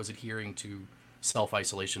athlete was adhering to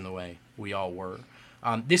self-isolation the way we all were.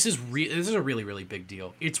 This is a really, really big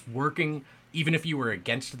deal. It's working. Even if you were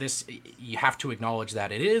against this, you have to acknowledge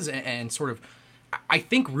that it is, and sort of, I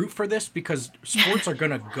think, root for this, because sports are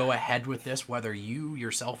going to go ahead with this, whether you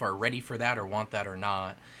yourself are ready for that or want that or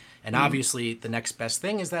not. And obviously, the next best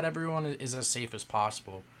thing is that everyone is as safe as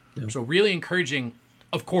possible. Yeah. So really encouraging.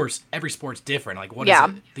 Of course, every sport's different. Like, what is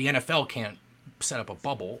it? The NFL can't set up a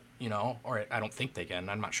bubble, or I don't think they can.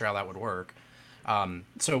 I'm not sure how that would work.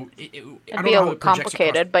 So it'd be a little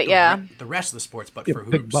complicated, but the rest of the sports, but for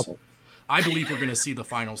hoops, I believe we're going to see the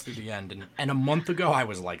finals through the end. And a month ago, I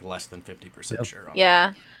was like less than 50% sure.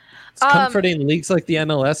 Yeah. It's comforting. Leagues like the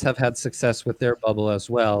MLS have had success with their bubble as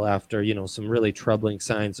well, after some really troubling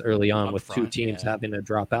signs early on with 2 teams having to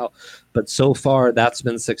drop out. But so far, that's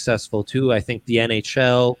been successful too. I think the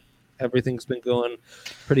NHL, everything's been going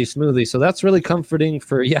pretty smoothly. So that's really comforting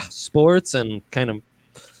for sports and kind of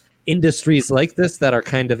industries like this that are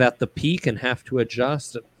kind of at the peak and have to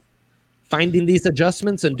adjust. Finding these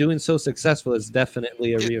adjustments and doing so successful is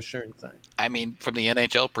definitely a reassuring sign. I mean, from the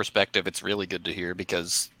NHL perspective, it's really good to hear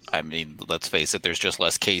because, I mean, let's face it, there's just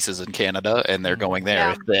less cases in Canada and they're going there.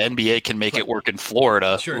 Yeah. If the NBA can make it work in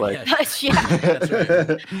Florida. Sure, Honestly,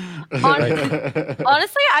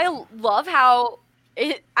 I love how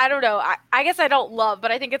I don't know. I guess I don't love,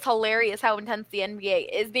 but I think it's hilarious how intense the NBA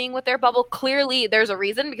is being with their bubble. Clearly, there's a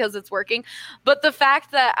reason because it's working. But the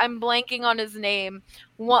fact that I'm blanking on his name,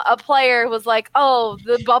 a player was like, "Oh,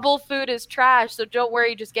 the bubble food is trash, so don't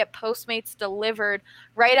worry, just get Postmates delivered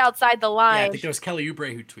right outside the line." Yeah, I think it was Kelly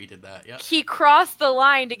Oubre who tweeted that. Yeah. He crossed the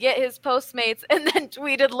line to get his Postmates and then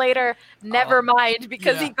tweeted later, "Never mind,"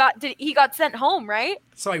 because he got sent home, right?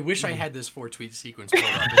 So I wish I had this 4-tweet sequence pulled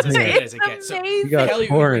up. It's as good as it gets. So Kelly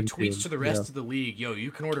Oubre tweets to the rest of the league, "Yo,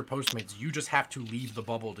 you can order Postmates. You just have to leave the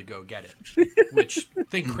bubble to go get it." Which,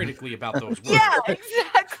 think critically about those words. Yeah,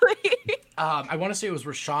 exactly. I want to say it was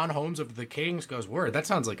Rashawn Holmes of the Kings goes, "Word, that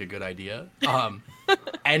sounds like a good idea." And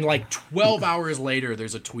And like 12 hours later,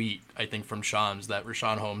 there's a tweet, I think, from Shams that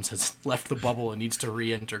Rashawn Holmes has left the bubble and needs to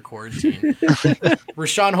re-enter quarantine.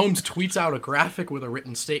 Rashawn Holmes tweets out a graphic with a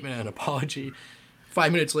written statement and an apology.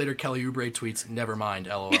 5 minutes later, Kelly Oubre tweets, "Never mind,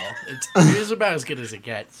 LOL." It is about as good as it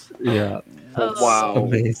gets. Yeah. Wow.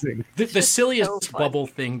 Amazing. The silliest bubble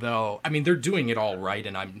thing, though, I mean, they're doing it all right,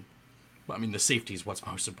 and the safety is what's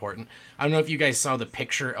most important. I don't know if you guys saw the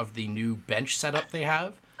picture of the new bench setup they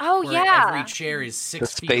have. Oh, yeah. Every chair is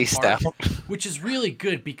 6 feet apart, which is really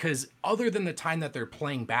good because other than the time that they're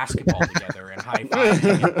playing basketball together and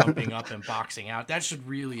high-fiving and bumping up and boxing out, that should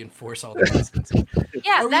really enforce all the distancing.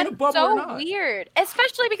 Yeah, that's so weird,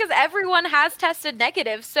 especially because everyone has tested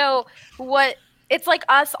negative. So it's like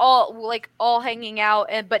us all hanging out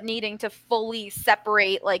but needing to fully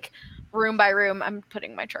separate room by room. I'm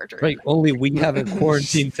putting my charger in. Right, only we haven't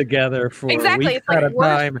quarantined together for exactly. weeks It's at a worse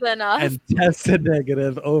time than us. and tested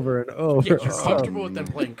negative over and over. Yeah, you're comfortable with them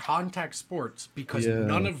playing contact sports because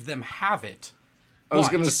none of them have it. I was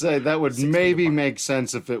going to say that would maybe make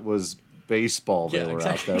sense if it was baseball they were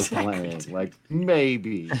out there playing. Like,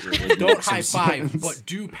 maybe. Don't high five, but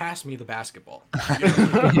do pass me the basketball.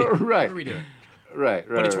 Right. What are we doing? Right.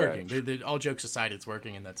 But it's working. All jokes aside, it's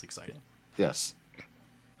working, and that's exciting. Yes.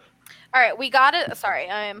 All right, we got it. Sorry,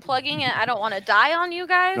 I am plugging it. I don't want to die on you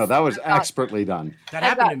guys. No, that was expertly done. That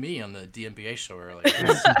happened to me on the DNVR show earlier.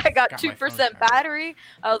 I got 2% battery.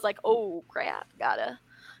 I was like, oh crap, gotta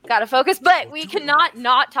focus. But we cannot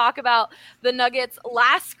not talk about the Nuggets'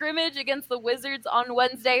 last scrimmage against the Wizards on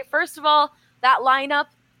Wednesday. First of all, that lineup,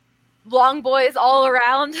 long boys all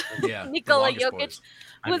around. Yeah, Nikola Jokic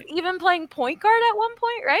was even playing point guard at one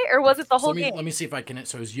point, right? Or was it the whole game? Let me see if I can.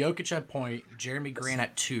 So it was Jokic at point, Jeremy Grant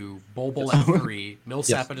at 2, Bol Bol at 3,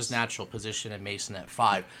 Millsap at his natural position, and Mason at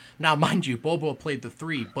 5. Now, mind you, Bol Bol played the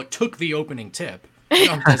 3, but took the opening tip.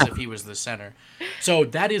 As if he was the center. So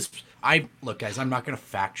that is... Look, guys, I'm not going to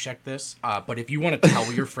fact check this, but if you want to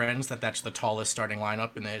tell your friends that that's the tallest starting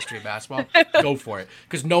lineup in the history of basketball, go for it.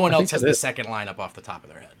 Because no one else has the second lineup off the top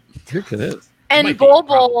of their head. I think it is. And Bol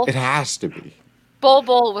Bol... It has to be. Bol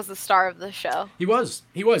Bol was the star of the show. He was.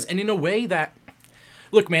 And in a way that...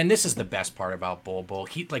 Look, man, this is the best part about Bol Bol.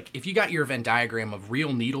 If you got your Venn diagram of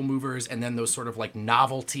real needle movers and then those sort of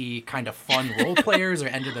novelty kind of fun role players or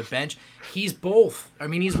end of the bench, he's both. I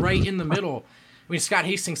mean, he's right in the middle. I mean, Scott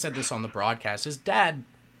Hastings said this on the broadcast. His dad,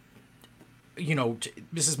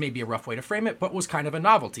 this is maybe a rough way to frame it, but was kind of a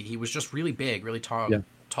novelty. He was just really big, really tall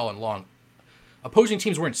and long. Opposing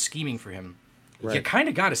teams weren't scheming for him. Right. You kind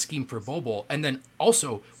of got a scheme for Bol Bol. And then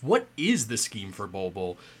also, what is the scheme for Bol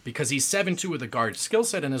Bol? Because he's 7'2" with a guard skill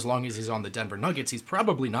set, and as long as he's on the Denver Nuggets, he's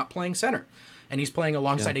probably not playing center. And he's playing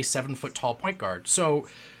alongside a 7-foot tall point guard. So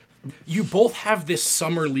you both have this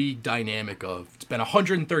summer league dynamic of, it's been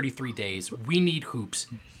 133 days, we need hoops.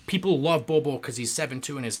 People love Bol Bol because he's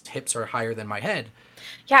 7'2" and his hips are higher than my head.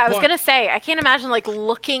 Yeah, I was going to say, I can't imagine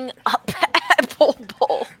looking up at Bol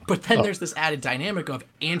Bol. But then there's this added dynamic of,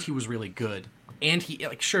 and he was really good. And he,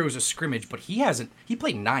 sure, it was a scrimmage, but he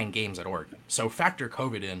played 9 games at Oregon. So factor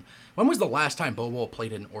COVID in. When was the last time Bol Bol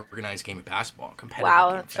played an organized game of basketball?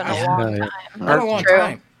 Wow, it's been a long time. Not a long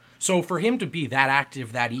time. So for him to be that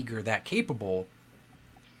active, that eager, that capable,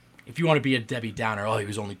 if you want to be a Debbie Downer, he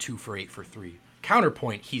was only 2 for 8 for 3.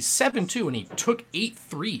 Counterpoint, he's 7'2" and he took 8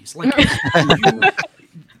 threes.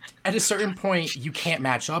 At a certain point, you can't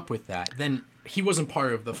match up with that. Then he wasn't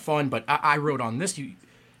part of the fun, but I wrote on this,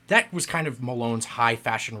 that was kind of Malone's high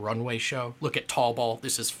fashion runway show. Look at tall ball.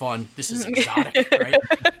 This is fun. This is exotic, right?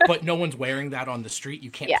 But no one's wearing that on the street.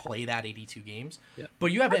 You can't play that 82 games. Yeah. But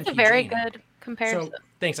you have That's MPJ a very now. Good comparison. So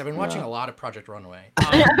thanks. I've been watching a lot of Project Runway.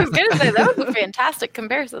 I was going to say, that was a fantastic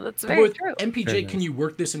comparison. That's very true. MPJ, can you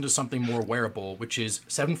work this into something more wearable, which is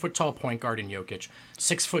 7-foot tall point guard in Jokic,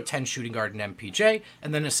 6'10" shooting guard in MPJ,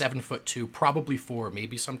 and then a 7'2", probably 4,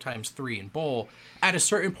 maybe sometimes 3 in Bol. At a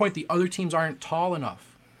certain point, the other teams aren't tall enough.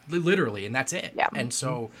 Literally, and that's it. Yeah. And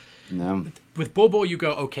so with Bol Bol, you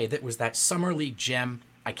go, okay, that was that summer league gem.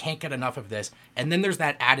 I can't get enough of this. And then there's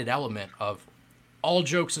that added element of, all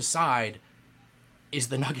jokes aside, is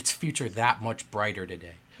the Nuggets' future that much brighter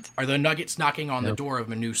today? Are the Nuggets knocking on the door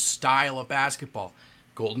of a new style of basketball?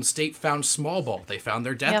 Golden State found small ball. They found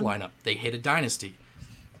their death lineup. They hit a dynasty.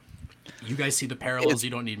 You guys see the parallels. You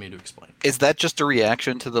don't need me to explain. Is that just a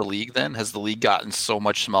reaction to the league then? Has the league gotten so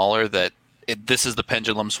much smaller that this is the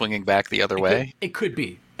pendulum swinging back the other way? It could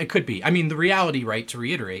be. I mean, the reality, right, to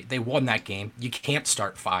reiterate, they won that game. You can't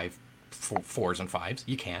start 4s and 5s.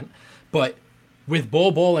 You can't. But with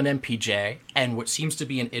Bol Bol and MPJ and what seems to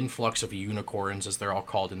be an influx of unicorns, as they're all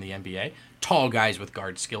called in the NBA, tall guys with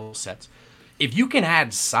guard skill sets, if you can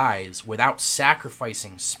add size without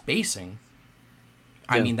sacrificing spacing,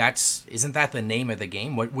 I mean, isn't that the name of the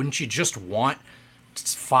game? Wouldn't you just want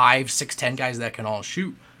 5, 6, 10 guys that can all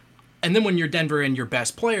shoot? And then when you're Denver and your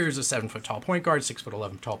best player is a 7-foot tall point guard,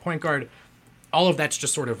 6'11" tall point guard, all of that's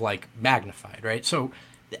just sort of like magnified, right? So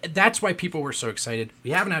that's why people were so excited.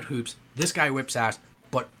 We haven't had hoops. This guy whips ass.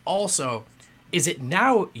 But also, is it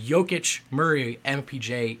now Jokic, Murray,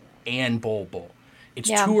 MPJ, and Bol? It's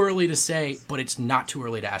too early to say, but it's not too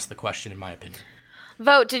early to ask the question, in my opinion.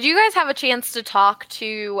 Vogt, did you guys have a chance to talk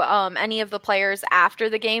to any of the players after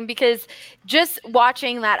the game? Because just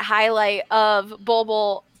watching that highlight of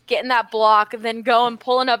Bol getting that block, then going,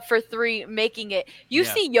 pulling up for 3, making it, you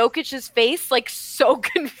see Jokic's face like so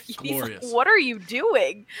confused. Like, what are you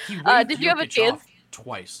doing? Did you have a chance?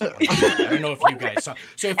 Twice. I don't know if you guys saw.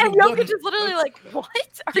 So if and Jokic is literally like, what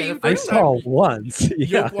are you doing? I saw once.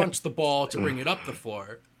 Jokic wants the ball to bring it up the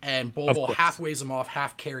floor, and Bol half weighs him off,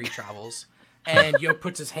 half carry travels. And Jokic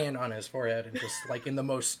puts his hand on his forehead and just like in the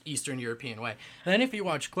most Eastern European way. And then if you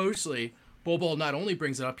watch closely, Bol not only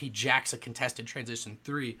brings it up, he jacks a contested transition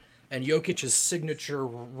 3, and Jokic's signature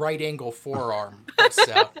right angle forearm busts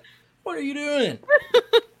out. What are you doing?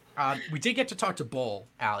 We did get to talk to Bol,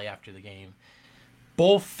 Allie, after the game.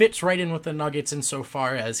 Bol fits right in with the Nuggets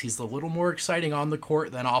insofar as he's a little more exciting on the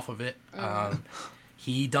court than off of it.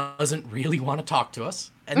 He doesn't really want to talk to us,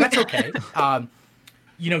 and that's okay.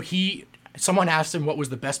 Someone asked him what was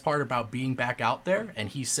the best part about being back out there, and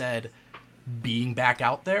he said, being back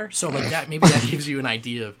out there. So like that, maybe that gives you an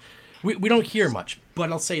idea of, we don't hear much, but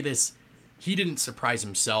I'll say this, he didn't surprise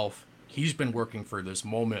himself. He's been working for this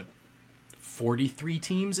moment. 43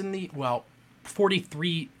 teams there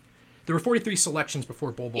were 43 selections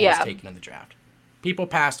before Bol was taken in the draft. People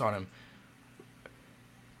passed on him.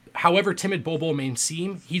 However timid Bol may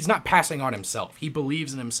seem, he's not passing on himself. He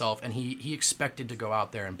believes in himself, and he expected to go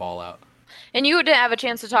out there and ball out. And you didn't have a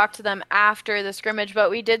chance to talk to them after the scrimmage, but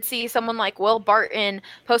we did see someone like Will Barton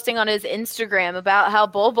posting on his Instagram about how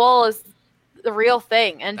Bol is the real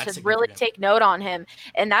thing and to really take note on him.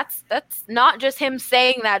 And that's not just him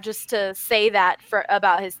saying that just to say that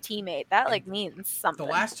about his teammate. That like means something.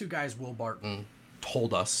 The last 2 guys Will Barton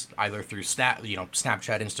told us either through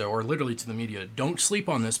Snapchat, Insta, or literally to the media, don't sleep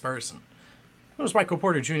on this person. It was Michael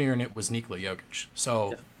Porter Jr. and it was Nikola Jokic.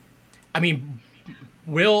 So, I mean,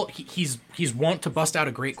 Will, he's wont to bust out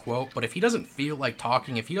a great quote, but if he doesn't feel like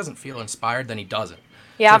talking, if he doesn't feel inspired, then he doesn't.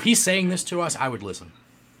 Yeah. So if he's saying this to us, I would listen.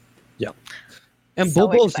 Yeah. And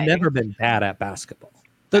Bol's never been bad at basketball.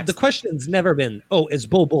 The question's never been, is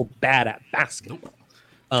Bol bad at basketball?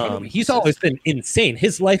 Nope. He's always been insane.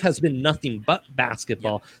 His life has been nothing but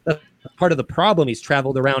basketball. Yeah. That's part of the problem. He's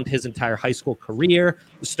traveled around his entire high school career.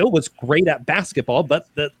 Still was great at basketball, but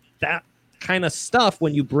that kind of stuff,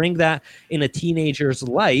 when you bring that in a teenager's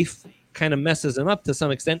life, kind of messes him up to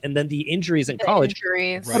some extent. And then the injuries in college.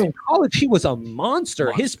 But in college, he was a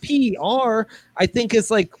monster. His PER, I think, is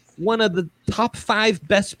like one of the top 5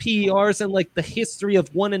 best PERs in like the history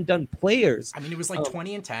of one and done players. I mean, it was like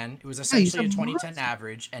 20 and 10. It was essentially a 20-10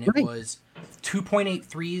 average, and it was 2.8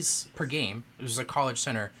 threes per game. It was a college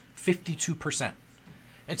center, 52%.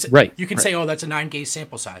 You can say, that's a 9-game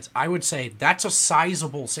sample size. I would say that's a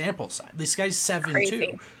sizable sample size. This guy's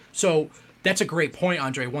 7'2". So that's a great point,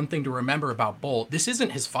 Andre. One thing to remember about Bol, this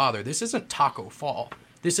isn't his father. This isn't Taco Fall.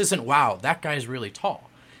 This isn't, wow, that guy's really tall.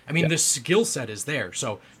 I mean, the skill set is there.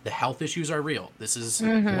 So the health issues are real. This is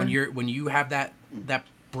when you have that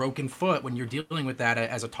broken foot, when you're dealing with that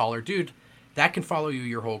as a taller dude, that can follow you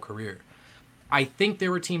your whole career. I think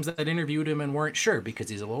there were teams that interviewed him and weren't sure because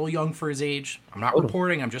he's a little young for his age. I'm not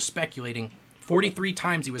reporting. I'm just speculating. 43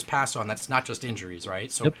 times he was passed on. That's not just injuries,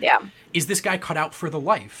 right? So is this guy cut out for the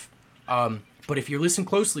life? But if you listen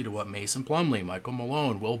closely to what Mason Plumlee, Michael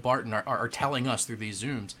Malone, Will Barton are telling us through these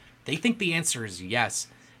Zooms, they think the answer is yes.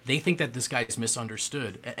 They think that this guy is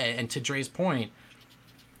misunderstood. And to Dre's point,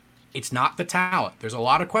 it's not the talent. There's a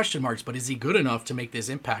lot of question marks, but is he good enough to make this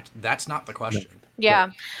impact? That's not the question. Yeah.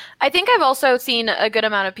 I think I've also seen a good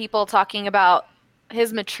amount of people talking about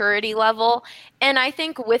his maturity level. And I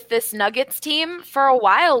think with this Nuggets team, for a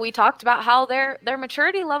while, we talked about how their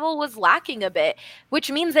maturity level was lacking a bit, which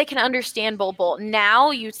means they can understand Bol.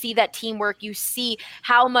 Now you see that teamwork. You see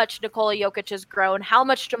how much Nikola Jokic has grown, how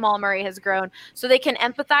much Jamal Murray has grown. So they can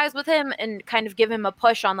empathize with him and kind of give him a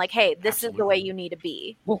push on like, hey, this is the way you need to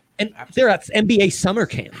be. Well, and they're at NBA summer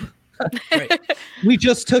camp. Right. We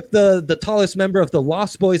just took the tallest member of the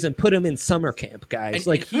Lost Boys and put him in summer camp, guys.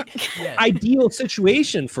 Ideal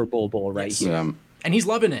situation for Bol right here. And he's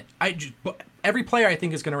loving it. Every player, I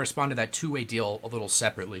think, is going to respond to that two-way deal a little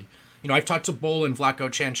separately. I've talked to Bol and Vlatko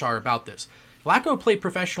Cancar about this. Vlatko played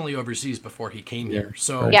professionally overseas before he came here.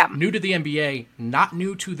 So new to the NBA, not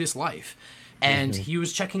new to this life. And he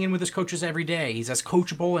was checking in with his coaches every day. He's as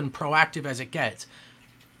coachable and proactive as it gets.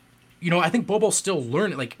 You know, I think Bobo's still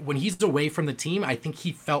learning. Like, when he's away from the team, I think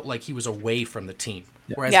he felt like he was away from the team,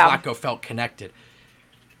 whereas Vlatko felt connected.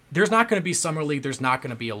 There's not going to be Summer League. There's not going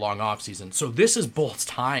to be a long offseason. So this is Bolt's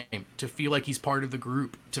time to feel like he's part of the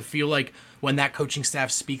group, to feel like when that coaching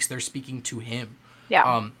staff speaks, they're speaking to him.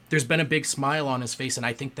 Yeah. There's been a big smile on his face, and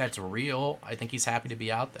I think that's real. I think he's happy to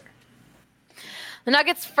be out there. The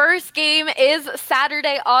Nuggets' first game is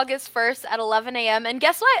Saturday, August 1st at 11 a.m. And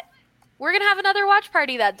guess what? We're going to have another watch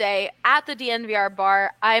party that day at the DNVR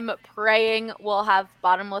bar. I'm praying we'll have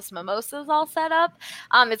bottomless mimosas all set up.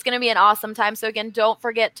 It's going to be an awesome time. So again, don't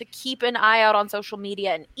forget to keep an eye out on social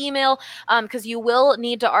media and email because you will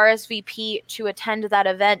need to RSVP to attend that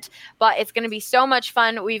event. But it's going to be so much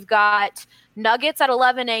fun. We've got Nuggets at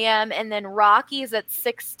 11 a.m. and then Rockies at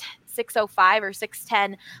 6:05 or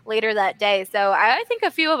 6:10 later that day. So I think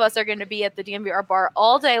a few of us are going to be at the DNVR bar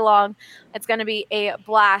all day long. It's going to be a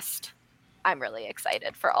blast. I'm really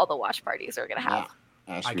excited for all the watch parties we're going to have.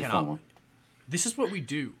 I cannot. This is what we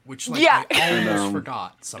do, which I almost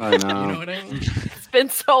forgot. I know. You know what I mean? It's been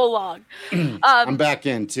so long. I'm back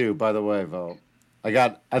in too, by the way, Vogt. I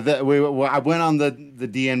went on the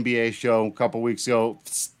DNBA show a couple weeks ago,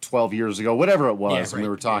 12 years ago, whatever it was, and we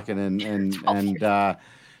were talking and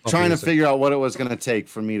trying to figure out what it was going to take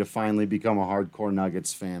for me to finally become a hardcore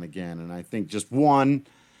Nuggets fan again. And I think just one,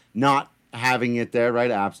 not having it there, right?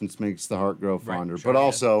 Absence makes the heart grow fonder. Right, sure, but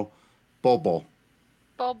also, Bobo.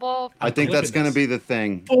 I think that's going to be the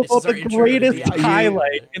thing. Bobo, the greatest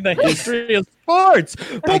highlight in the history of sports.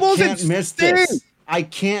 Bobo's I can't miss this. I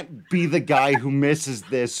can't be the guy who misses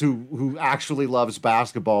this, who actually loves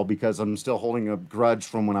basketball because I'm still holding a grudge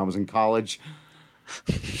from when I was in college.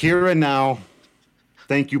 Here and now,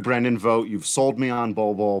 thank you, Brendan Vogt. You've sold me on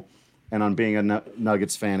Bobo and on being a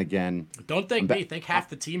Nuggets fan again. Don't thank me. Thank half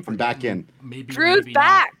the team for back in. Maybe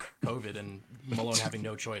back. COVID and Malone having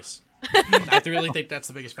no choice. I really think that's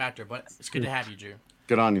the biggest factor, but it's good to have you, Drew.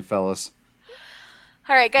 Good on you, fellas.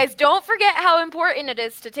 All right, guys, don't forget how important it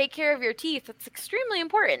is to take care of your teeth. It's extremely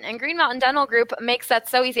important, and Green Mountain Dental Group makes that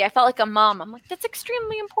so easy. I felt like a mom. I'm like, that's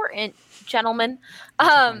extremely important, gentlemen.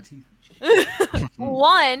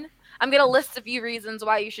 One, I'm going to list a few reasons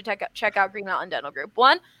why you should check out Green Mountain Dental Group.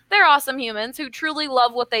 One, they're awesome humans who truly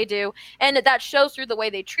love what they do, and that shows through the way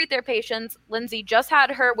they treat their patients. Lindsay just had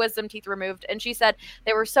her wisdom teeth removed, and she said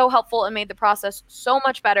they were so helpful and made the process so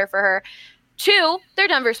much better for her. Two, they're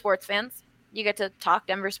Denver sports fans. You get to talk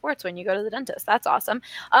Denver sports when you go to the dentist. That's awesome.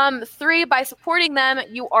 Three, by supporting them,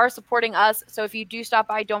 you are supporting us. So if you do stop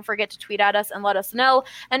by, don't forget to tweet at us and let us know.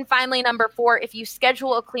 And finally, number four, if you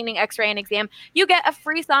schedule a cleaning, x-ray, and exam, you get a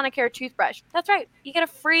free Sonicare toothbrush. That's right. You get a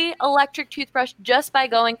free electric toothbrush just by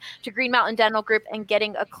going to Green Mountain Dental Group and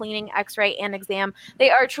getting a cleaning, x-ray, and exam. They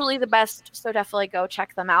are truly the best, so definitely go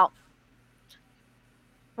check them out.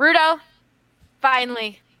 Rudo,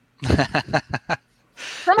 finally.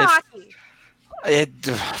 Some hockey.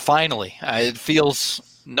 Finally, it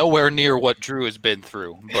feels nowhere near what Drew has been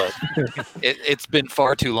through, but it's been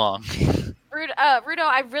far too long. Rudo,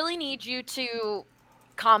 I really need you to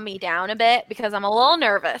calm me down a bit because I'm a little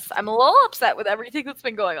nervous. I'm a little upset with everything that's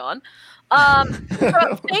been going on.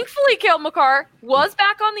 So thankfully, Cale Makar was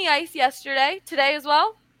back on the ice yesterday, today as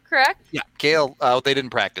well, correct? Yeah, Cale, they didn't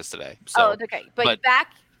practice today. So, okay, but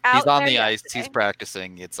back out he's on the yesterday. ice. He's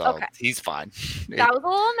practicing. He's fine. That was a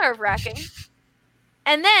little nerve-wracking.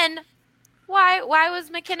 And then, why was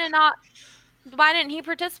McKinnon not? Why didn't he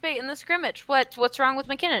participate in the scrimmage? What's wrong with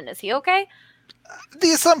McKinnon? Is he okay? The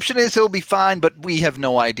assumption is he'll be fine, but we have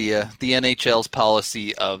no idea. The NHL's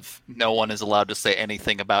policy of no one is allowed to say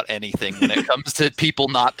anything about anything when it comes to people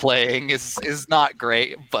not playing is not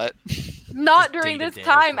great. But not during this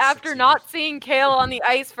time after not seeing Cale on the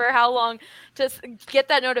ice for how long. To get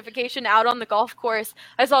that notification out on the golf course.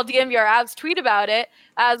 I saw DNVR Avs tweet about it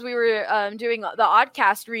as we were doing the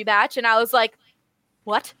Oddcast rematch, and I was like,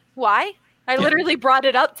 what? Why? I literally brought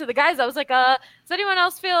it up to the guys. I was like, how's everyone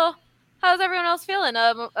else feeling?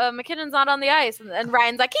 McKinnon's not on the ice. And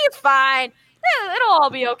Ryan's like, he's fine. Yeah, it'll all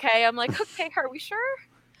be okay. I'm like, okay, are we sure?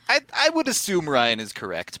 I would assume Ryan is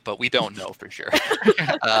correct, but we don't know for sure.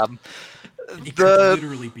 It could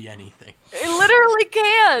literally be anything. It literally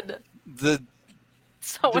can. The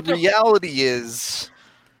reality is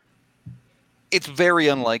it's very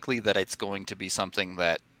unlikely that it's going to be something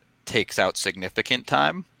that takes out significant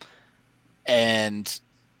time. And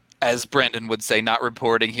as Brendan would say, not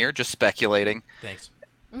reporting here, just speculating. Thanks.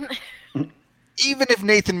 even if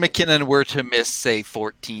Nathan MacKinnon were to miss, say,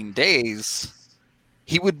 14 days,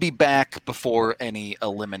 he would be back before any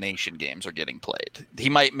elimination games are getting played. He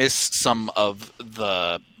might miss some of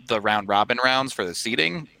the round-robin rounds for the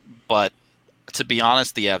seeding, but to be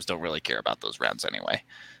honest, the Avs don't really care about those rounds anyway.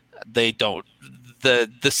 They don't. The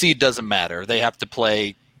seed doesn't matter. They have to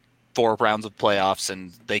play 4 rounds of playoffs,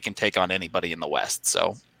 and they can take on anybody in the West.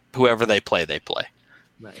 So whoever they play, they play.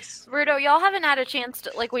 Nice. Rudo, y'all haven't had a chance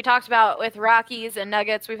to, like we talked about with Rockies and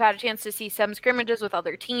Nuggets, we've had a chance to see some scrimmages with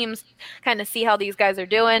other teams, kind of see how these guys are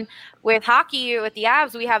doing. With hockey, with the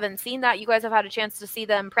Avs, we haven't seen that. You guys have had a chance to see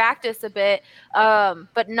them practice a bit,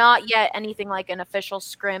 but not yet anything like an official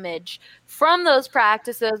scrimmage. From those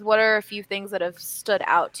practices, what are a few things that have stood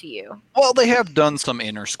out to you? Well, they have done some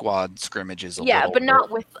inter-squad scrimmages a little but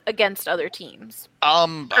not with against other teams.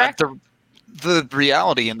 The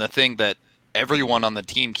reality and the thing that everyone on the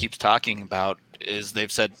team keeps talking about is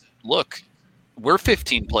they've said, look, we're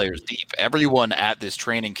 15 players deep. Everyone at this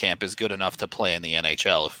training camp is good enough to play in the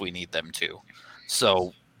NHL if we need them to.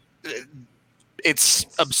 So it's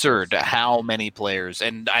absurd how many players,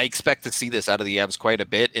 and I expect to see this out of the Avs quite a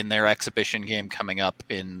bit in their exhibition game coming up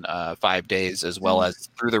in 5 days, as well as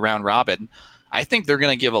through the round robin. I think they're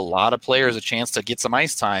going to give a lot of players a chance to get some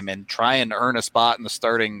ice time and try and earn a spot in the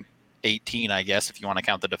starting 18, I guess, if you want to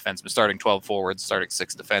count the defensemen, starting 12 forwards, starting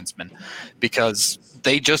 6 defensemen, because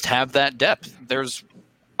they just have that depth. There's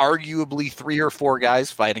arguably 3 or 4 guys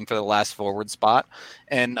fighting for the last forward spot,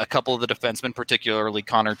 and a couple of the defensemen, particularly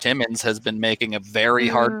Connor Timmins, has been making a very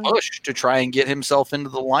hard push to try and get himself into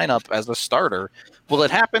the lineup as a starter. Will it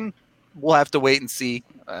happen? We'll have to wait and see.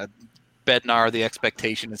 Bednar, the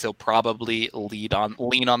expectation is he'll probably lean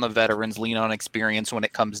on the veterans, lean on experience when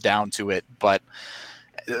it comes down to it, but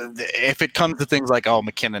if it comes to things like,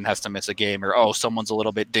 McKinnon has to miss a game, or, someone's a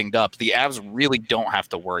little bit dinged up, the Avs really don't have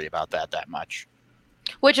to worry about that much.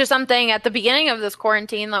 Which is something at the beginning of this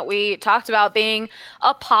quarantine that we talked about being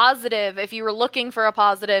a positive. If you were looking for a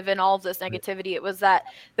positive in all of this negativity, it was that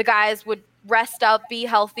the guys would rest up, be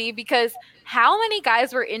healthy, because how many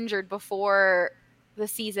guys were injured before the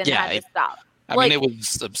season had to stop? I mean, it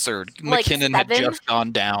was absurd. McKinnon had just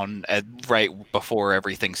gone down right before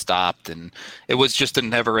everything stopped, and it was just a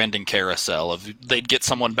never-ending carousel of they'd get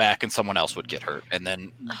someone back and someone else would get hurt, and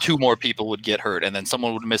then 2 more people would get hurt, and then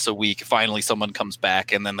someone would miss a week. Finally, someone comes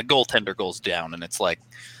back, and then the goaltender goes down, and it's like,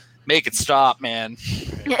 make it stop, man.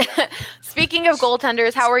 Speaking of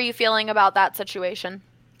goaltenders, how are you feeling about that situation?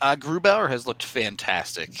 Grubauer has looked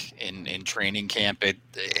fantastic in training camp.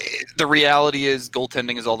 The reality is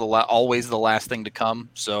goaltending is always the last thing to come.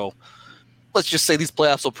 So let's just say these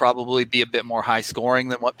playoffs will probably be a bit more high scoring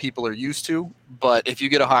than what people are used to. But if you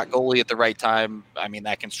get a hot goalie at the right time, I mean,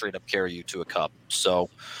 that can straight up carry you to a cup. So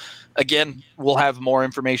again, we'll have more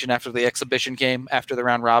information after the exhibition game, after the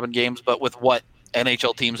round robin games. But with what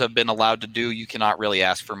NHL teams have been allowed to do, you cannot really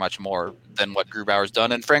ask for much more than what Grubauer's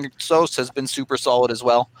done. And Frank Sos has been super solid as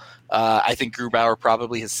well. I think Grubauer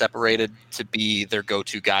probably has separated to be their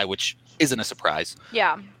go-to guy, which isn't a surprise.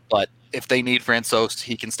 Yeah. But if they need Francouz,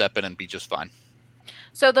 he can step in and be just fine.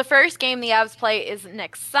 So the first game the Avs play is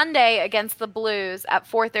next Sunday against the Blues at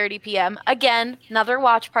 4:30 p.m. Again, another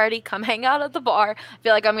watch party. Come hang out at the bar. I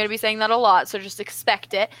feel like I'm going to be saying that a lot, so just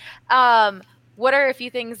expect it. What are a few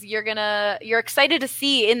things you're excited to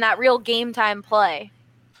see in that real game time play?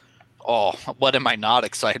 Oh, what am I not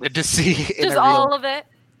excited to see? Just all of it.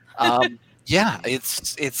 Yeah,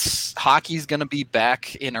 it's hockey's going to be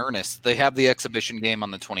back in earnest. They have the exhibition game on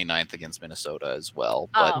the 29th against Minnesota as well,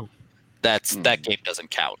 but that game doesn't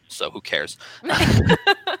count. So who cares?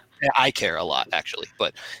 I care a lot, actually.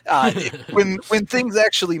 But when things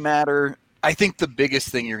actually matter, I think the biggest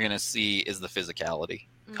thing you're going to see is the physicality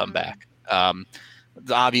come back.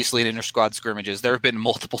 Obviously in inter-squad scrimmages, there have been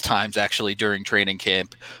multiple times actually during training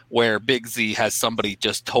camp where Big Z has somebody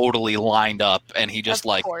just totally lined up and he just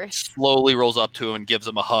slowly rolls up to him and gives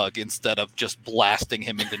him a hug instead of just blasting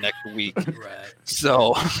him into next week. Right.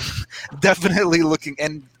 So definitely looking,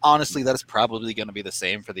 and honestly, that is probably going to be the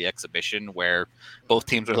same for the exhibition where both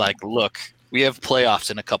teams are like, look, we have playoffs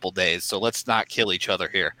in a couple days, so let's not kill each other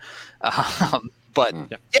here. But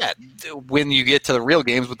yeah, when you get to the real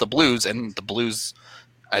games with the Blues, and the Blues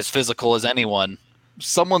as physical as anyone,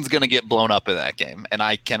 someone's going to get blown up in that game. And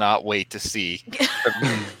I cannot wait to see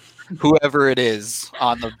whoever it is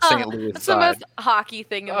on the St. Louis that's side. The most hockey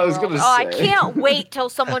thing in the world. I can't wait till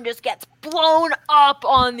someone just gets blown up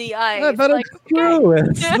on the ice. Yeah, but it's true.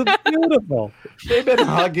 It's beautiful. They've been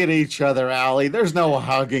hugging each other, Allie. There's no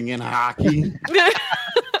hugging in hockey.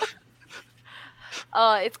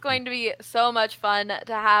 It's going to be so much fun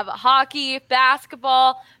to have hockey,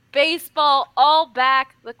 basketball, baseball, all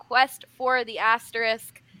back. The quest for the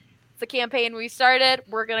Asterisk. It's a campaign we started.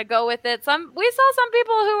 We're going to go with it. We saw some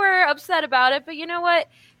people who were upset about it, but you know what?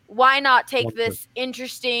 Why not take this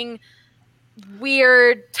interesting,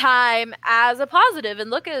 weird time as a positive and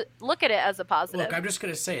look at it as a positive? Look, I'm just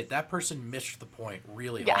going to say it. That person missed the point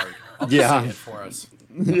really hard. I'll say it for us.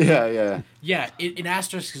 Yeah. Yeah, an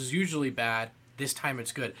Asterisk is usually bad. This time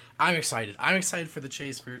it's good. I'm excited. I'm excited for the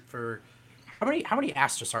chase for how many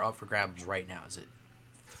Asterisks are up for grabs right now? Is it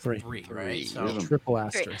three, right? So triple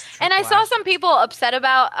Asterisk. And I saw some people upset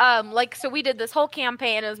about so we did this whole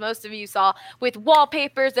campaign, as most of you saw, with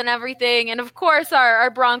wallpapers and everything, and of course our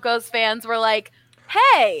Broncos fans were like,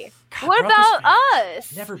 hey, what about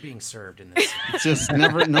us? Never being served in this. Just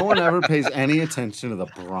never. No one ever pays any attention to the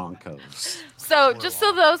Broncos. So just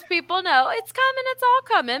so those people know, it's coming. It's all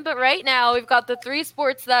coming. But right now, we've got the 3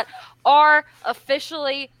 sports that are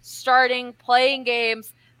officially starting playing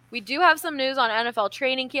games. We do have some news on NFL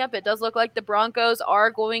training camp. It does look like the Broncos are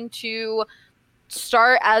going to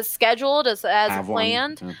start as scheduled, as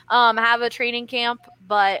planned, have a training camp,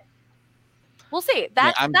 but we'll see.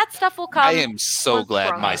 That stuff will come. I am so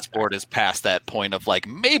glad my sport is past that point of like,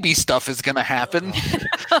 maybe stuff is going to happen.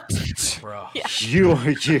 Bro. Yeah.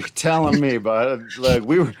 You're telling me, but like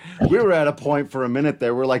we were at a point for a minute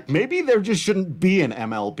there. We're like, maybe there just shouldn't be an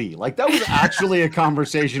MLB. Like that was actually a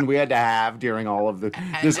conversation we had to have during all of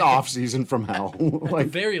this off season from hell. Like,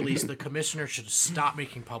 at the very least, the commissioner should stop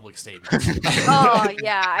making public statements. Oh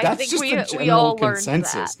yeah, I think we all learned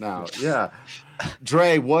consensus that. now. Yeah,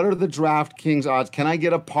 Dre, what are the DraftKings odds? Can I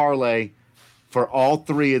get a parlay for all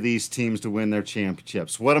 3 of these teams to win their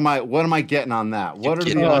championships? What am I getting on that? What are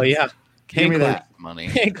the odds? Oh yeah. Give me that money.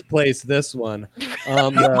 Hank plays this one. Did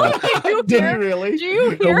he really? Do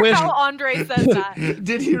you hear how Andre says that?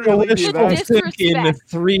 Did he really do that? In the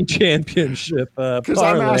 3 championship because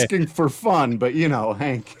I'm asking for fun, but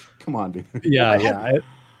Hank, come on, dude. Yeah.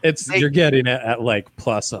 You're getting it at like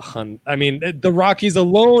plus 100. I mean, the Rockies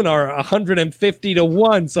alone are 150 to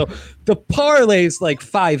 1. So the parlay's like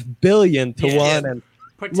 5 billion to 1. And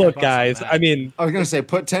look, guys, I mean, I was gonna say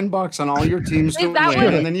put $10 on all your teams to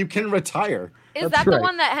win, and then you can retire. Is that the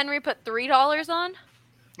one that Henry put $3 on?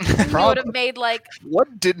 He would have made like.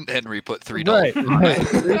 What didn't Henry put $3? Right.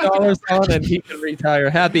 $3 on, and he can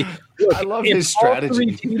retire happy. Look, I love his strategy. All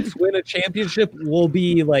 3 teams win a championship, we'll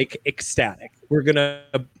be like ecstatic. We're gonna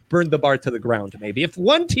burn the bar to the ground. Maybe if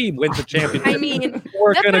one team wins a championship, I mean,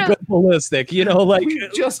 we're gonna go ballistic. Like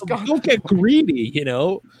don't get greedy.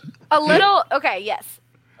 A little. Okay. Yes.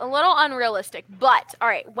 A little unrealistic, but all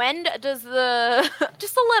right. When does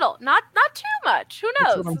just a little, not too much? Who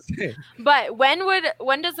knows? That's what I'm saying. But when would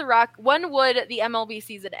the MLB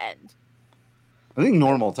season end? I think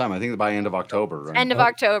normal time. I think by end of October. Right? End of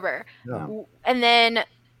October, and then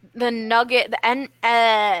the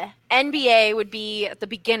NBA would be at the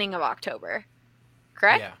beginning of October,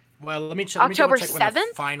 correct? Yeah. Well, let me check. October 7th. When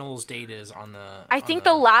the finals date is on the. I think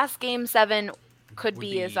the last game 7 could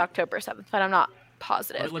be October 7th, but I'm not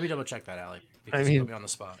positive. Let me double check that, Allie. Because put me on the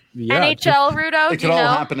spot. Yeah, NHL, Rudo. It could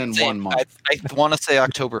all happen in 1 month. I want to say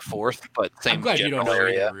October 4th, but same. I'm glad you don't know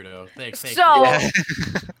area. Rudo. Thanks. So,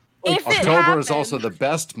 if October is also the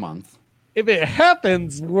best month. If it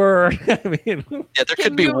happens, there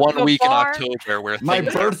could be 1 week in October where my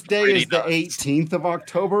birthday is the 18th of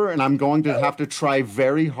October, and I'm going to have to try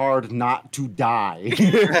very hard not to die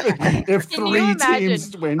if 3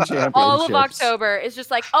 teams win championships. All of October is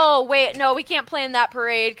just like, oh wait, no, we can't play in that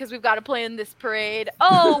parade because we've got to play in this parade.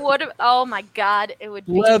 Oh my God, it would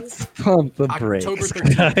be. Let's pump the brakes. October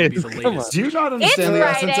 13th would be the latest. Do you not understand the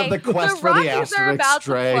essence of the quest for the Asterisk? Are about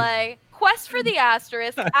to play. Quest for the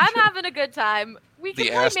Asterisk. I'm having a good time. We can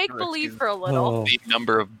play make believe for a little. The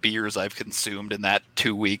number of beers I've consumed in that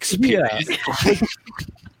 2 weeks. Yeah.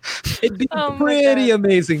 It'd be a pretty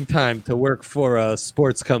amazing time to work for a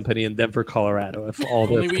sports company in Denver, Colorado. If all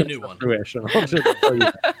this comes to fruition, I'll just tell you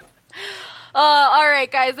that. All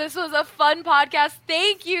right, guys, this was a fun podcast.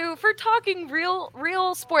 Thank you for talking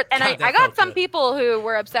real sports. And I got some people who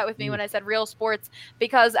were upset with me when I said real sports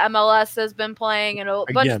because MLS has been playing and a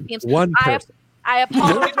bunch of teams. One person. I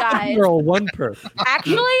apologize. One person.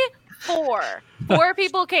 Actually, 4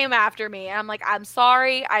 people came after me. And I'm like, I'm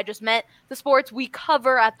sorry. I just meant the sports we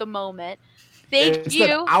cover at the moment. Thank you.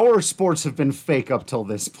 That our sports have been fake up till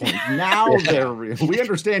this point. Now they're real. We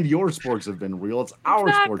understand your sports have been real. It's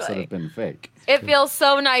our sports that have been fake. It feels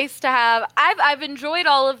so nice to have. I've enjoyed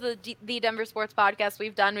all of the Denver sports podcasts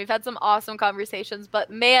we've done. We've had some awesome conversations, but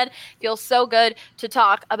man, it feels so good to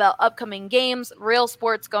talk about upcoming games, real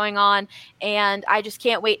sports going on, and I just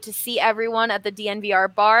can't wait to see everyone at the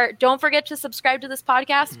DNVR bar. Don't forget to subscribe to this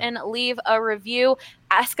podcast and leave a review.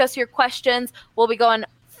 Ask us your questions. We'll be going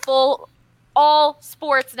full all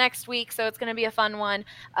sports next week, so it's going to be a fun one.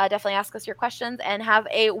 Definitely ask us your questions and have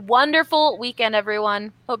a wonderful weekend,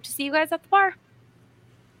 everyone. Hope to see you guys at the bar.